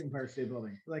get those. Empire State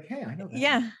Building. Like, hey, I know that.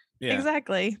 Yeah, Yeah.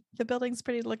 exactly. The building's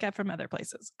pretty to look at from other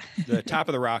places. The top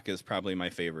of the rock is probably my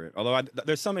favorite. Although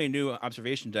there's so many new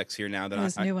observation decks here now that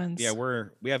There's new ones. Yeah,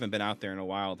 we haven't been out there in a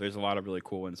while. There's a lot of really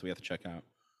cool ones we have to check out.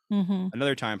 Mm-hmm.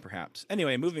 Another time, perhaps.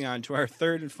 Anyway, moving on to our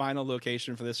third and final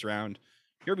location for this round.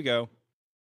 Here we go.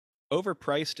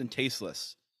 Overpriced and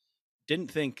tasteless. Didn't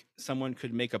think someone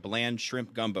could make a bland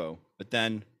shrimp gumbo, but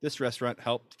then this restaurant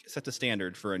helped set the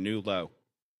standard for a new low.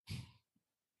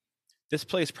 This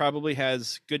place probably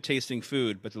has good tasting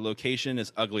food, but the location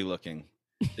is ugly looking.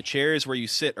 The chairs where you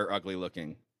sit are ugly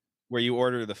looking. Where you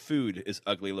order the food is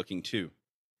ugly looking too.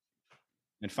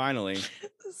 And finally,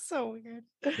 So weird.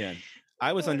 yeah,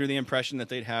 I was under the impression that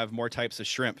they'd have more types of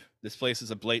shrimp. This place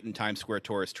is a blatant Times Square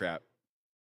tourist trap.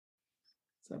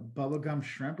 It's a bubblegum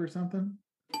shrimp or something.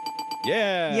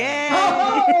 Yeah.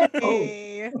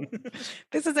 Yay!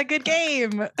 This is a good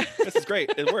game. This is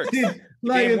great. It works. Dude,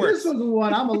 like game if works. this was the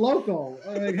one, I'm a local.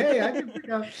 Like, hey, I can pick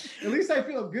up. At least I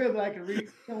feel good that I can read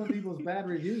some of people's bad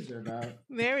reviews they're about.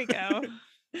 There we go.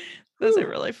 Those are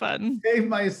really fun. Save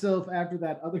myself after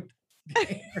that other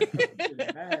game.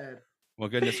 Bad. Well,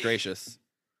 goodness gracious.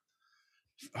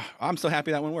 I'm so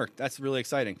happy that one worked. That's really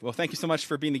exciting. Well, thank you so much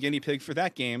for being the guinea pig for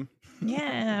that game.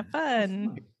 Yeah,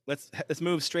 fun. Let's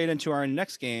move straight into our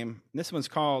next game. This one's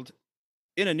called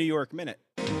In a New York Minute.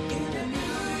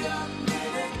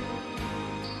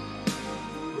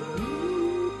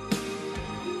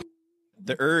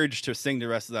 The urge to sing the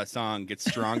rest of that song gets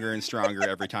stronger and stronger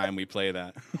every time we play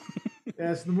that.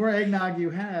 Yes, the more eggnog you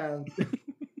have,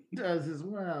 does as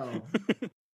well.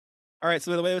 All right,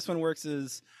 so the way this one works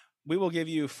is we will give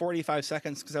you 45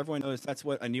 seconds because everyone knows that's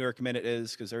what a New York Minute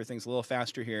is because everything's a little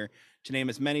faster here to name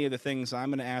as many of the things I'm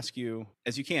going to ask you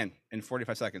as you can in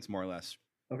 45 seconds, more or less.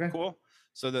 Okay. Cool.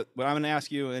 So that what I'm going to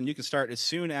ask you, and you can start as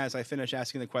soon as I finish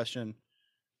asking the question,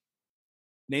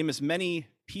 name as many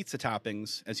pizza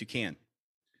toppings as you can.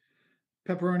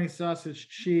 Pepperoni, sausage,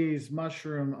 cheese,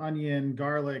 mushroom, onion,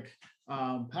 garlic,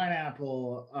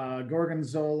 pineapple,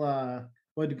 gorgonzola,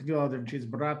 what do you do all different cheese,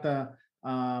 burrata,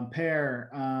 pear,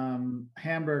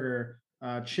 hamburger,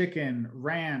 chicken,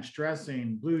 ranch,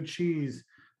 dressing, blue cheese,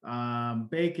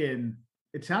 bacon,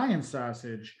 Italian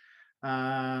sausage,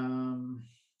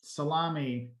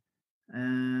 salami,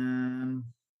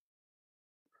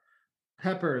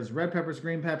 peppers, red peppers,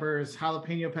 green peppers,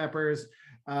 jalapeno peppers,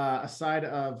 a side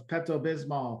of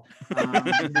Pepto-Bismol.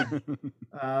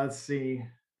 Let's see.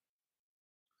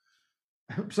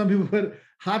 Some people put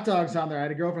hot dogs on there. I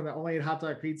had a girlfriend that only ate hot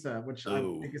dog pizza, which I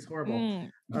think is horrible.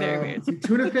 Very weird.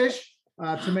 Tuna fish,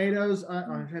 tomatoes,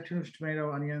 tuna fish,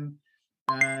 tomato, onion,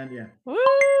 and yeah. Woo!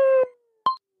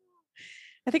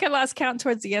 I think I lost count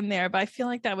towards the end there, but I feel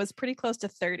like that was pretty close to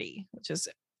 30, which is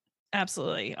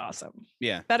absolutely awesome.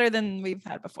 Yeah. Better than we've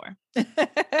had before.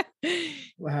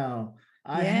 Wow.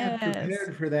 I have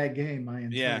prepared for that game my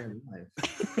entire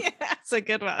life. Yeah, it's a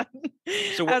good one.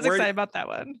 So I was excited about that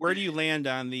one. Where do you land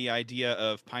on the idea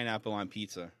of pineapple on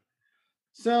pizza?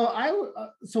 So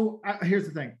here's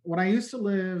the thing. When I used to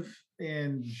live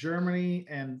in Germany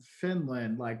and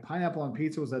Finland, like pineapple on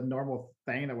pizza was a normal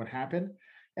thing that would happen.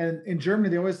 And in Germany,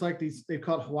 they always like these, they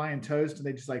call it Hawaiian toast, and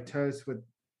they just like toast with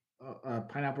a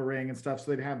pineapple ring and stuff.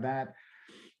 So they'd have that.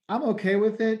 I'm okay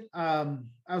with it.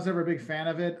 I was never a big fan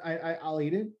of it. I'll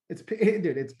eat it. It's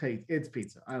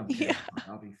pizza. I don't care. Yeah.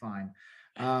 I'll be fine.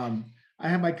 I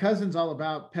have my cousins all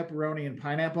about pepperoni and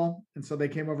pineapple, and so they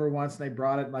came over once and they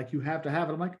brought it. Like, you have to have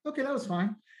it. I'm like, okay, that was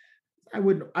fine. I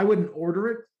wouldn't order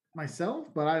it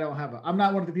myself, but I'm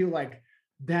not one of the people like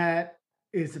that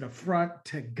is an affront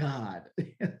to God.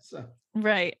 So.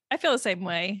 Right. I feel the same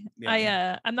way.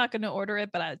 Yeah. I'm not going to order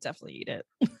it, but I definitely eat it.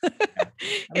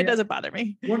 I mean, It doesn't bother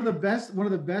me. One of the best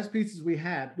pizzas we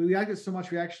liked it so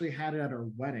much we actually had it at our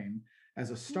wedding as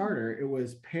a starter. It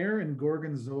was pear and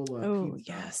gorgonzola Oh,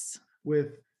 pizza yes.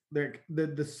 with the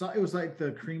it was like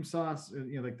the cream sauce,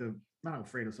 like the not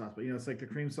Alfredo sauce, but it's like the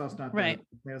cream sauce, not right.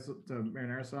 the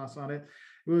marinara sauce on it.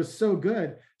 It was so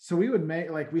good. So we would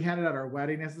make, like, we had it at our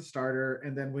wedding as the starter,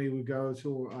 and then we would go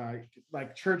to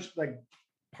like church, like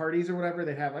parties or whatever.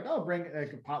 They'd have like, bring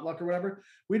like a potluck or whatever.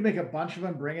 We'd make a bunch of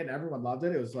them, bring it, and everyone loved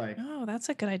it. It was like, Oh, that's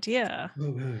a good idea.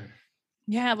 oh, good.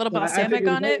 Yeah, a little But I balsamic think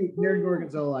on it. Pear and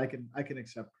gorgonzola, I can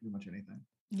accept pretty much anything.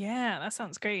 Yeah, that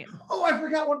sounds great. Oh, I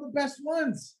forgot one of the best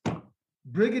ones.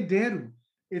 Brigadeiro.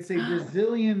 It's a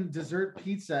Brazilian dessert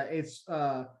pizza.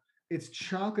 It's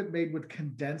chocolate made with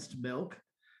condensed milk,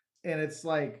 and it's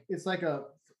like a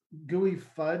gooey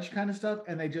fudge kind of stuff.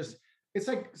 And they just It's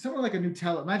like somewhere like a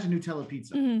Nutella. Imagine Nutella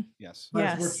pizza, Mhm. Yes. but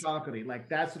it's more Yes. chocolatey. Like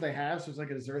that's what they have. So it's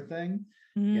like a dessert thing.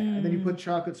 Yeah, and then you Mm. put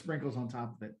chocolate sprinkles on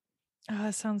top of it. Oh,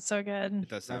 that sounds so good. It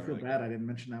does I sound feel really bad good. I didn't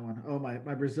mention that one. Oh, my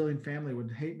Brazilian family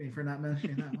would hate me for not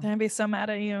mentioning that one. They'd be so mad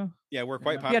at you. Yeah, we're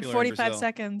quite You You had popular in 45 Brazil.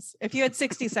 seconds. If you had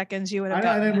 60 seconds, you would I have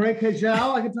know, and then gotten Ray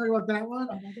Cajal, I can talk about that one.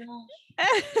 Oh my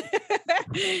gosh.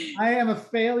 it. I am a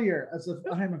failure.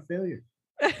 I am a failure.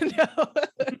 No.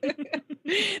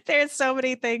 There's so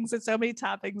many things and so many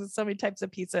toppings and so many types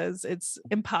of pizzas. It's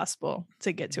impossible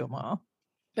to get to them all.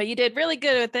 But you did really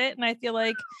good with it. And I feel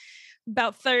like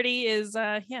about 30 is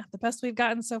the best we've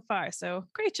gotten so far. So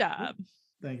great job.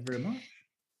 Thank you very much.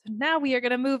 Now we are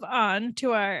going to move on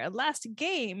to our last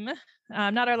game.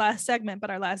 Not our last segment, but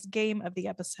our last game of the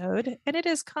episode. And it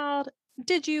is called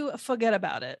Did You Forget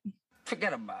About It?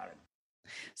 Forget about it.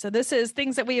 So this is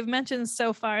things that we have mentioned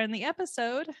so far in the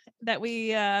episode that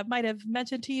we might have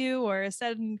mentioned to you or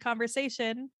said in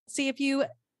conversation. See if you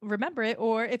remember it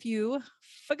or if you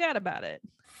forgot about it.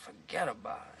 Forget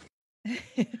about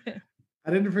it. I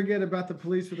didn't forget about the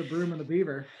police with the broom and the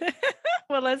beaver.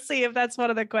 Well, let's see if that's one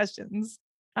of the questions.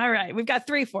 All right, we've got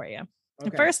 3 for you. The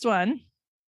Okay. first one,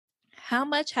 how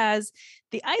much has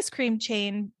the ice cream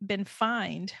chain been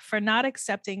fined for not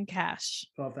accepting cash?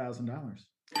 $12,000.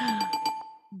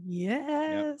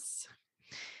 Yes.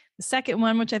 The second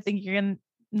one, which I think you're going to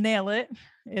nail it,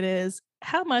 it is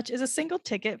how much is a single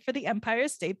ticket for the Empire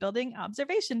State Building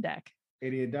observation deck?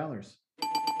 $88.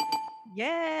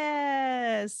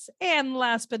 Yes. And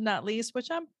last but not least,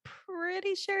 which I'm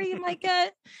pretty sure you might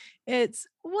get, it's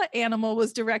what animal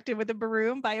was directed with a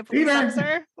broom by a police Beaver.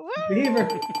 officer? Woo! Beaver.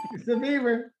 It's a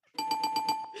beaver.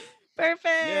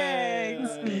 Perfect.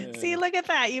 Yay. See, look at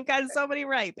that. You've got so many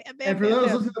right. Bam, bam, And for bam, those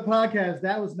bam. listening to the podcast,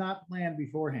 that was not planned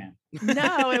beforehand.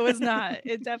 No, it was not.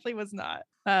 It definitely was not.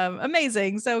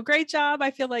 Amazing. So great job. I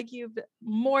feel like you've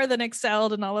more than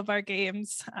excelled in all of our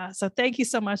games. So thank you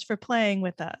so much for playing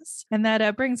with us. And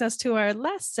that brings us to our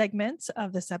last segment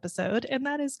of this episode, and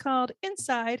that is called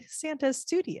Inside Santa's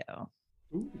Studio.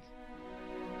 Ooh.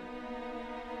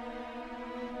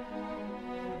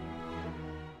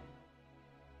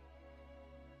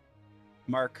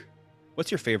 Mark,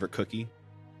 what's your favorite cookie?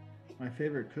 My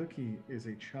favorite cookie is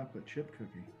a chocolate chip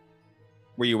cookie.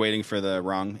 Were you waiting for the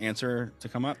wrong answer to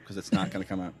come up? Because it's not going to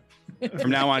come up.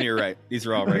 From now on, you're right. These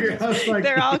are all right. I was like,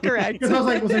 They're all correct. Because I was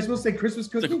like, was I supposed to say Christmas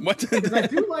It's cookie? like, what? Because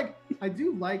I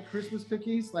do like Christmas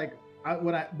cookies. Like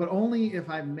but only if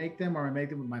I make them or I make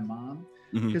them with my mom.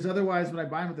 Mhm. Because otherwise, when I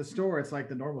buy them at the store, it's like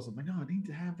the normal stuff. I'm like, no, I need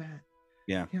to have that.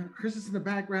 Yeah. You know, Christmas in the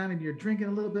background, and you're drinking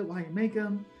a little bit while you make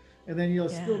them, and then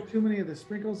you'll Yeah. spill too many of the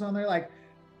sprinkles on there. Like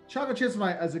chocolate chips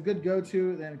is a good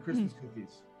go-to than Christmas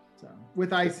cookies. So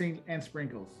with icing and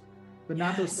sprinkles, but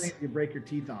not those Yes. things you break your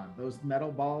teeth on. Those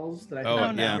metal balls that I Oh,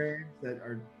 think yeah. that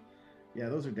are, yeah,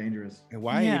 those are dangerous.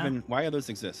 Why Yeah. why do those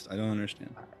exist? I don't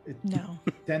understand. No.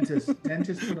 Dentists put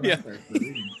them Yeah. up there for a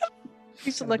reason.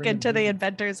 You should Gotta look bring it into the in.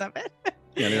 inventors of it.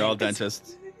 Yeah, they're all It's-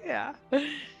 dentists. Yeah. All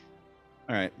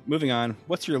right, moving on.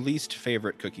 What's your least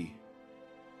favorite cookie?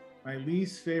 My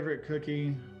least favorite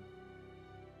cookie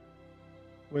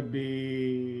would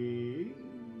be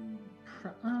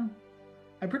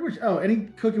I pretty much any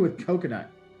cookie with coconut.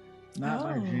 Not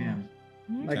my Oh. jam.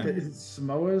 Like Okay. is it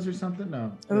Samoas or something?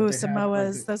 No. that Oh, they have, like,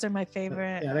 Samoas. Those are my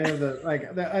favorite. Yeah, they have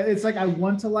it's like I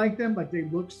want to like them, like they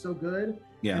look so good.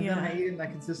 Yeah. And then I Yeah. eat it and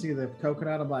that consistency of the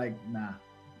coconut. I'm like, nah.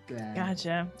 Blah.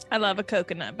 Gotcha. I love a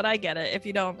coconut, but I get it. If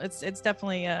you don't, it's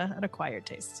definitely an acquired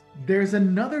taste. There's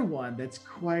another one that's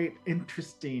quite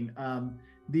interesting.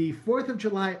 The 4th of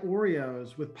July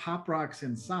Oreos with Pop Rocks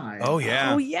inside. Oh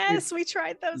yeah. Oh yes, we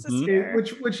tried those this Mhm. year.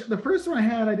 Which the first one I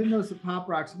had, I didn't notice the Pop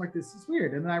Rocks. I'm like, this is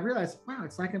weird. And then I realized, wow,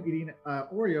 it's like I'm eating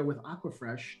Oreo with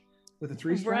Aquafresh with a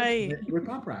 3 stripe Right. with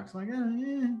Pop Rocks. I'm like,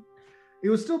 yeah. It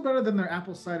was still better than their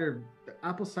apple cider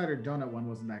donut one.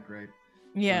 Wasn't that great?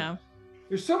 Yeah,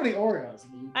 There's so many Oreos.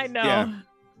 I know. Yeah.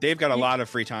 They've got a lot of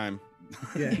free time.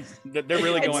 Yeah. They're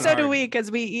really going And so hard. do we,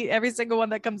 because we eat every single one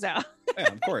that comes out. Yeah,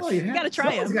 of course. Well, gotta try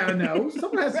Someone's 'em. got to know.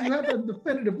 Someone has to have a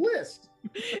definitive list.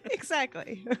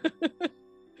 Exactly.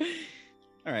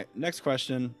 All right, next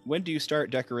question. When do you start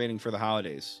decorating for the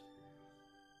holidays?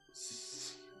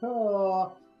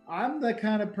 So I'm the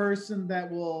kind of person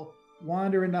that will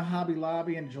wander into Hobby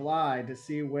Lobby in July to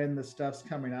see when the stuff's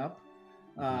coming up.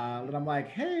 And I'm like,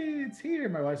 hey, it's here.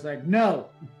 My wife's like, no.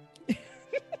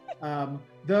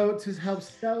 Though to help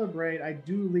celebrate, I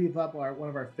do leave up one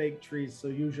of our fake trees. So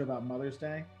usually about Mother's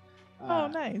Day. Oh,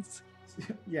 nice.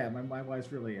 Yeah, my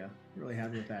wife's really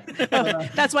happy with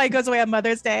that. That's why it goes away on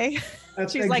Mother's Day.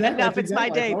 That's She's like, enough, it's my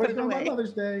day, Always put it on my away.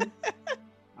 Mother's Day.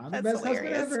 I'm the That's best husband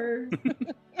hilarious.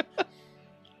 ever.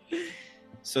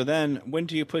 So then, when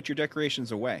do you put your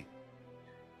decorations away?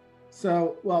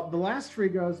 So, well, the last tree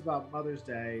goes about Mother's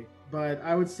Day, but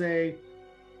I would say,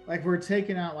 like, we're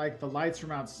taking out like the lights from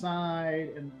outside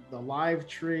and the live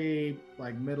tree,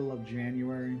 like middle of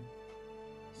January,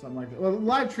 something like that. Well, the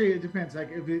live tree, it depends. Like,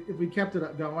 if we kept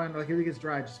it going, like if it gets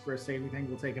dry, just for a safety thing,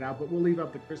 we'll take it out. But we'll leave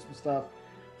up the Christmas stuff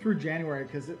through January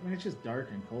because it's just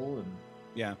dark and cold, and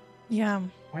Yeah. Yeah.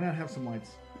 why not have some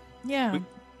lights? Yeah.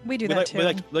 We do We that like, too. we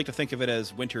like to think of it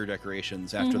as winter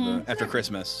decorations after Mhm. after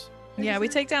Christmas. Yeah, we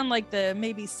take down like the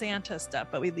maybe Santa stuff,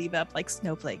 but we leave up like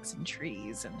snowflakes and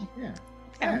trees and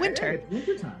Yeah, winter. It's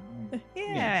wintertime.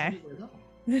 Yeah.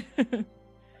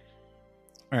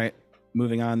 All right,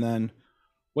 moving on then.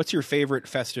 What's your favorite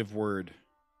festive word?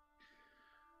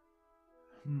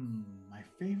 My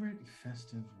favorite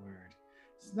festive word.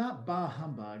 It's not bah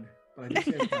humbug, but I did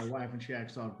say it to my wife when she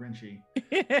acts all grinchy.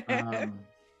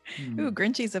 Ooh,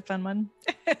 Grinchy's a fun one.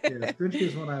 Yeah, grinchy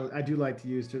is one I do like to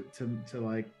use to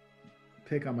like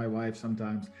pick on my wife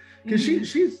sometimes because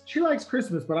she likes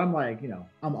Christmas, but I'm like,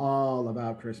 I'm all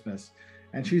about Christmas,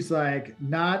 and she's like,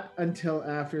 not until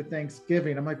after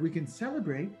Thanksgiving. I'm like, we can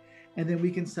celebrate, and then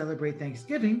we can celebrate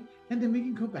Thanksgiving, and then we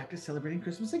can go back to celebrating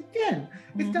Christmas again.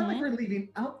 It's not like we're leaving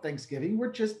out Thanksgiving.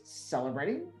 We're just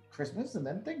celebrating Christmas and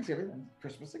then Thanksgiving and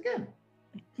Christmas again.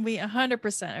 We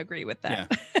 100% agree with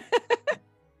that.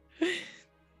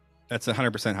 That's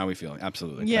 100% how we feel.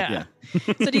 Absolutely. Yeah.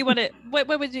 So do you want to, what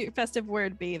would your festive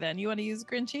word be then? You want to use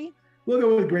Grinchy? We'll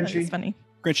go with Grinchy. That's funny.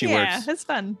 Grinchy Yeah, works. that's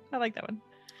fun. I like that one.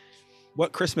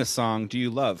 What Christmas song do you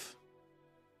love?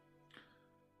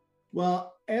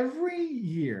 Well, every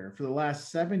year for the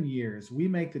last 7 years, we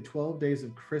make the 12 days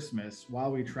of Christmas while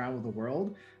we travel the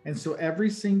world. And so every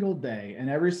single day and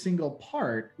every single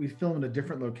part, we film in a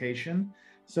different location.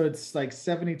 So it's like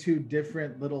 72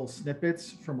 different little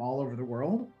snippets from all over the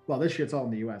world. Well, this year it's all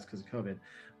in the US because of COVID.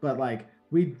 But like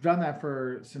we've done that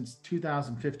since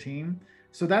 2015.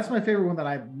 So that's my favorite one that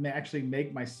I actually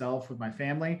make myself with my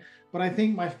family. But I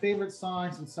think my favorite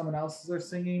songs and someone else's are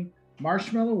singing,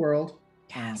 Marshmallow World.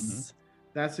 Yes.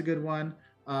 That's a good one.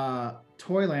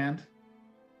 Toyland.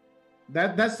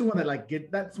 That's the one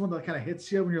that's the one that kind of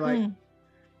hits you when you're like,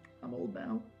 I'm old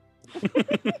now.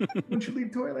 Once you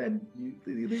leave Toyland, you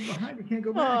leave behind. You can't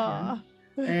go back.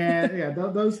 And yeah,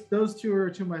 those two are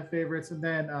two of my favorites. And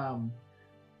then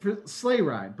for Sleigh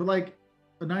Ride, but like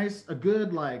a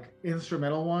good like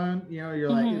instrumental one. You're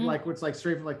like what's like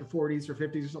straight from like the 40s or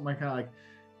 50s or something, like kind of like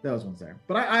those ones there.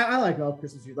 But I like all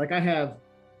Christmas music. Like I have.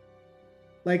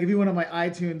 Like if you went on my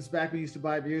iTunes back when you used to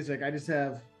buy music, I just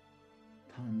have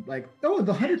the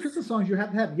 100 Christmas songs you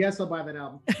have to have. Yes, I'll buy that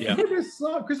album. Yeah.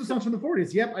 Christmas songs from the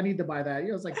 40s. Yep, I need to buy that.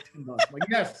 It's like $10. I'm like,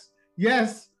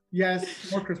 yes,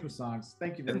 more Christmas songs.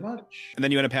 Thank you very much. And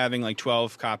then you end up having like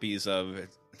 12 copies of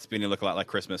It's Beginning to Look a Lot Like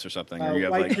Christmas or something. Or you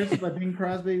have White Christmas by Bing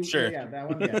Crosby. Sure. Yeah, that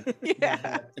one.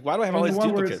 Yeah. Like, why do I have all these the one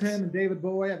duplicates? where it's him and David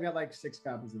Bowie. I've got like 6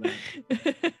 copies of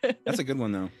that. That's a good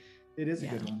one though. It is a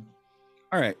good one.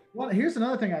 All right. Well, here's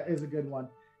another thing that is a good one.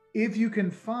 If you can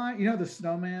find, the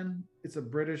Snowman, it's a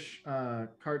British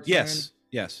cartoon. Yes.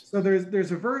 So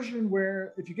there's a version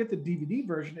where if you get the DVD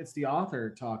version, it's the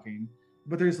author talking,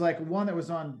 but there's like one that was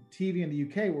on TV in the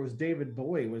UK where it was David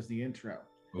Bowie was the intro.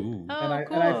 Ooh. Oh, and I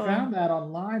found that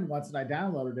online once and I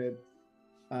downloaded it.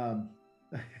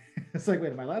 It's like,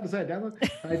 wait, am I allowed to say I downloaded?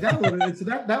 I downloaded it. So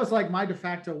that was like my de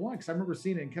facto one because I remember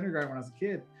seeing it in kindergarten when I was a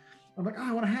kid. I'm like,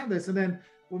 I want to have this. And then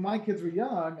when my kids were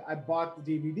young, I bought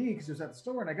the DVD because it was at the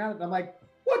store and I got it. And I'm like,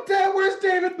 where's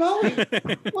David Bowie?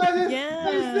 What is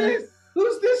this?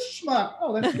 Who's this schmuck?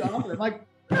 Oh, that's the author. I'm like,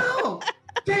 no,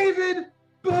 David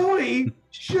Bowie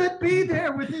should be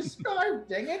there with his scarf,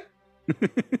 dang it.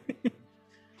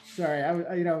 Sorry,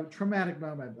 I traumatic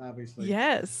moment, obviously.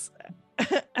 Yes.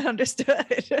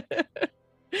 Understood.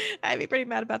 I'd be pretty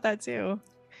mad about that too.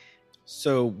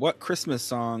 So what Christmas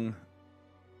song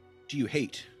do you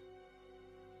hate?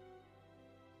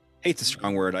 Hate's a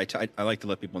strong word. I like to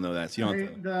let people know that. So you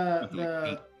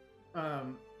don't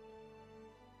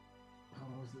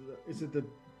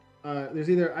there's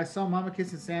either I Saw Mama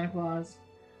Kissing Santa Claus,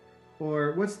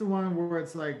 or what's the one where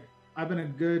it's like, I've been a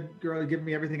good girl, give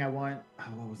me everything I want. Oh,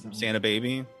 what was that? Santa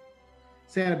Baby.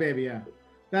 Santa Baby, yeah.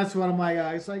 That's what I'm like.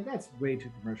 It's like, that's way too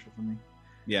commercial for me.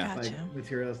 Yeah. Gotcha. Like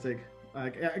materialistic.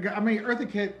 Like, I mean, Eartha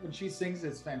Kitt, when she sings,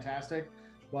 it's fantastic,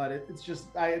 but it's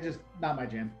just not my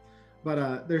jam.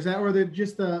 But there's that, or they're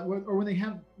just or when they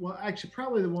have, well, actually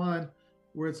probably the one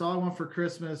where it's All I Want for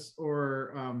Christmas,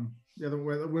 or the other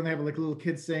when they have like a little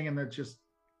kid sing and they're just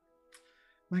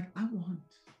like, I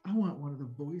want one of the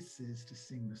voices to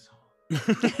sing the song.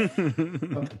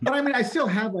 But I mean, I still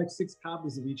have like 6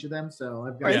 copies of each of them. So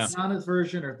I've got Right. Donna's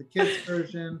version or the kids'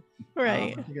 version.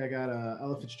 Right. I think I got a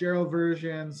Ella Fitzgerald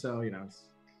version. So,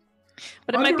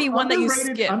 But it might be one that you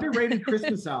skip. Underrated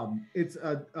Christmas album. It's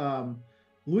a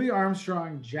Louis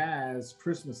Armstrong jazz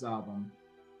Christmas album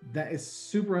that is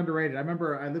super underrated. I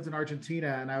remember I lived in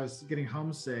Argentina and I was getting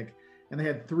homesick, and they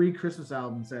had 3 Christmas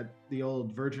albums at the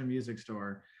old Virgin Music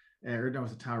Store. Or no, it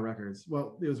was a Tower Records.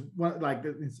 Well, it was one like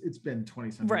it's been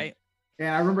 20 something. Right. And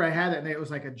I remember I had it, and it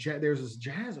was like there was this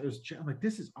jazz. I'm like,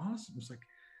 this is awesome. It's like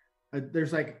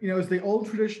there's like it's the old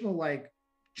traditional like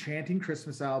chanting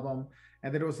Christmas album,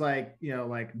 and then it was like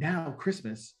like Now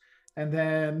Christmas, and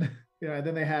then and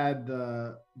then they had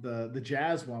the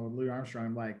jazz one with Louis Armstrong.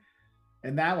 I'm like,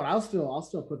 and that one I'll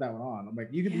still put that one on. I'm like,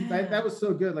 you can that was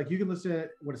so good. Like you can listen to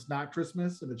it when it's not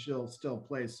Christmas, and it still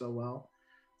plays so well.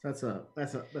 That's a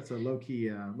low key.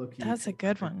 That's a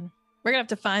good one. We're gonna have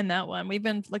to find that one. We've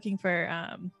been looking for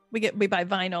we buy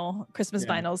Christmas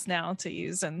vinyls now to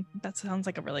use, and that sounds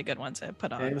like a really good one to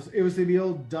put on. It was in the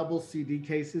old double CD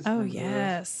cases. Oh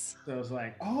yes. So it was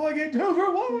like, I get 2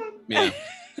 for 1. Yeah.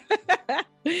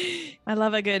 I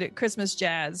love a good Christmas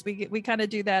jazz. We kind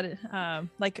of do that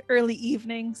like early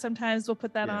evening. Sometimes we'll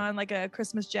put that on like a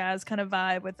Christmas jazz kind of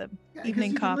vibe with the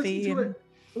evening coffee.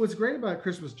 What's great about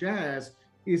Christmas jazz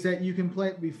is that you can play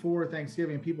it before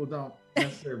Thanksgiving. People don't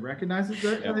necessarily recognize it.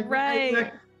 Like,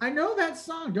 right. I know that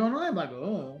song, don't I? I'm like,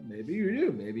 oh, maybe you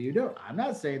do, maybe you don't. I'm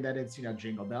not saying that it's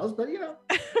Jingle Bells, but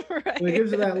right. it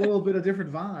gives it that little bit of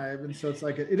different vibe, and so it's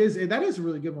like that is a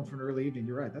really good one for an early evening.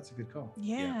 You're right, that's a good call.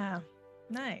 Yeah.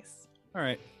 Nice. All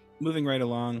right, moving right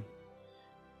along.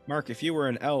 Mark, if you were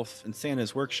an elf in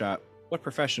Santa's workshop, what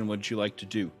profession would you like to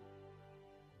do?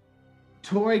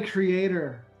 Toy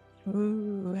creator.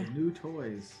 Ooh. New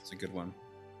toys. It's a good one.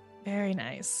 Very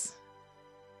nice.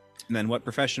 And then what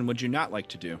profession would you not like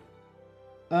to do?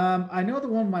 I know the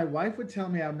one my wife would tell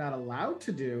me I'm not allowed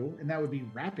to do, and that would be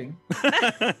rapping.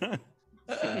 I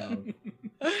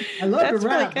love to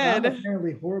rap, but I'm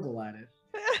apparently horrible at it.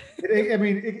 I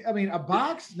mean, a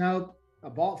box, no. A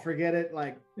ball, forget it.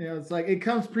 Like, it's like it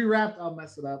comes pre-wrapped, I'll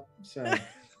mess it up. So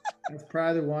that's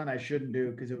probably the one I shouldn't do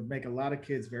because it would make a lot of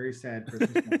kids very sad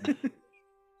Christmas morning.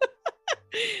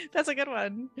 That's a good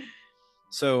one.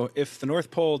 So, if the North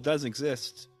Pole does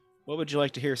exist, what would you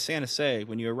like to hear Santa say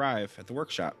when you arrive at the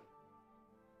workshop?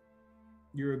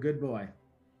 You're a good boy,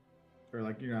 or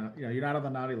like you're not on the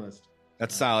naughty list.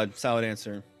 That's solid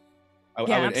answer.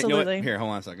 Absolutely. Here,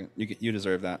 hold on a second. You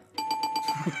deserve that.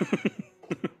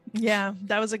 Yeah,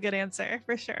 that was a good answer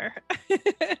for sure.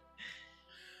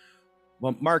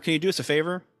 Well, Mark, can you do us a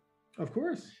favor? Of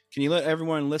course. Can you let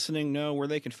everyone listening know where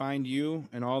they can find you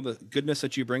and all the goodness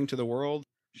that you bring to the world?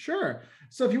 Sure.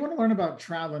 So if you want to learn about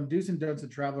travel and do's and don'ts of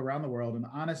travel around the world and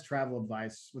honest travel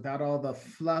advice without all the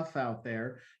fluff out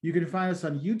there, you can find us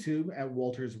on YouTube at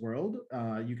Walter's World.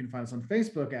 You can find us on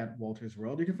Facebook at Walter's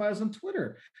World. You can find us on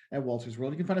Twitter at Walter's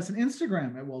World. You can find us on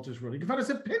Instagram at Walter's World. You can find us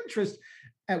at Pinterest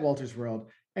at Walter's World.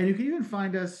 And you can even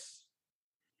find us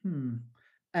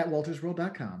at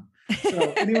waltersworld.com.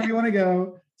 So anywhere you want to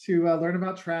go to learn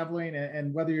about traveling,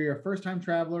 and whether you're a first-time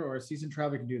traveler or a seasoned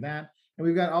traveler, you can do that. And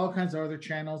we've got all kinds of other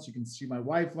channels. You can see my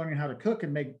wife learning how to cook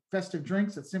and make festive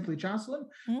drinks at Simply Jocelyn.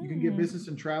 You can get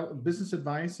business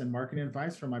advice and marketing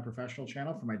advice from my professional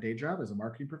channel for my day job as a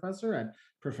marketing professor at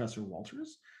Professor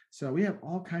Walters. So we have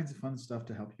all kinds of fun stuff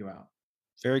to help you out.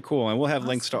 Very cool. And we'll have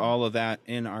links to all of that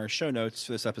in our show notes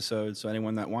for this episode. So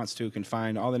anyone that wants to can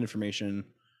find all that information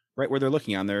right where they're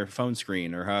looking on their phone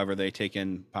screen or however they take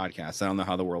in podcasts. I don't know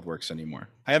how the world works anymore.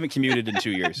 I haven't commuted in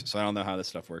 2 years, so I don't know how this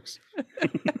stuff works.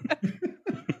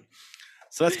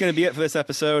 So that's going to be it for this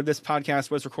episode. This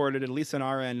podcast was recorded at least on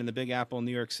our end in the Big Apple,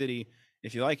 New York City.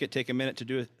 If you like it, take a minute to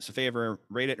do us a favor,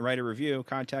 rate it and write a review,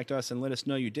 contact us and let us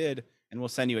know you did, and we'll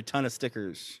send you a ton of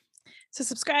stickers. So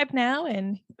subscribe now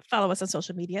and follow us on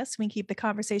social media so we can keep the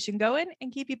conversation going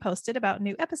and keep you posted about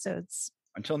new episodes.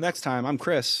 Until next time, I'm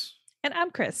Chris. And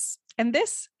I'm Chris. And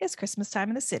this is Christmas Time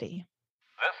in the City.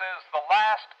 This is the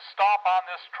last stop on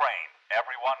this train.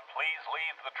 Everyone, please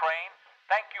leave the train.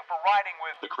 Thank you for riding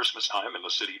with The Christmas Time in the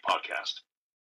City podcast.